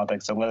Pineapple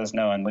Politics, so let us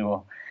know and we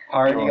will.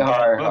 All right. Give him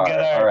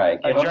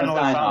a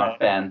journalist sign on off,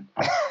 Ben.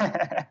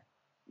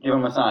 Give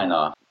him a sign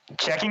off.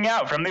 Checking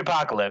out from the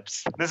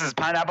apocalypse. This is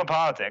Pineapple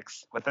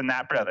Politics with the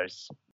Knapp Brothers.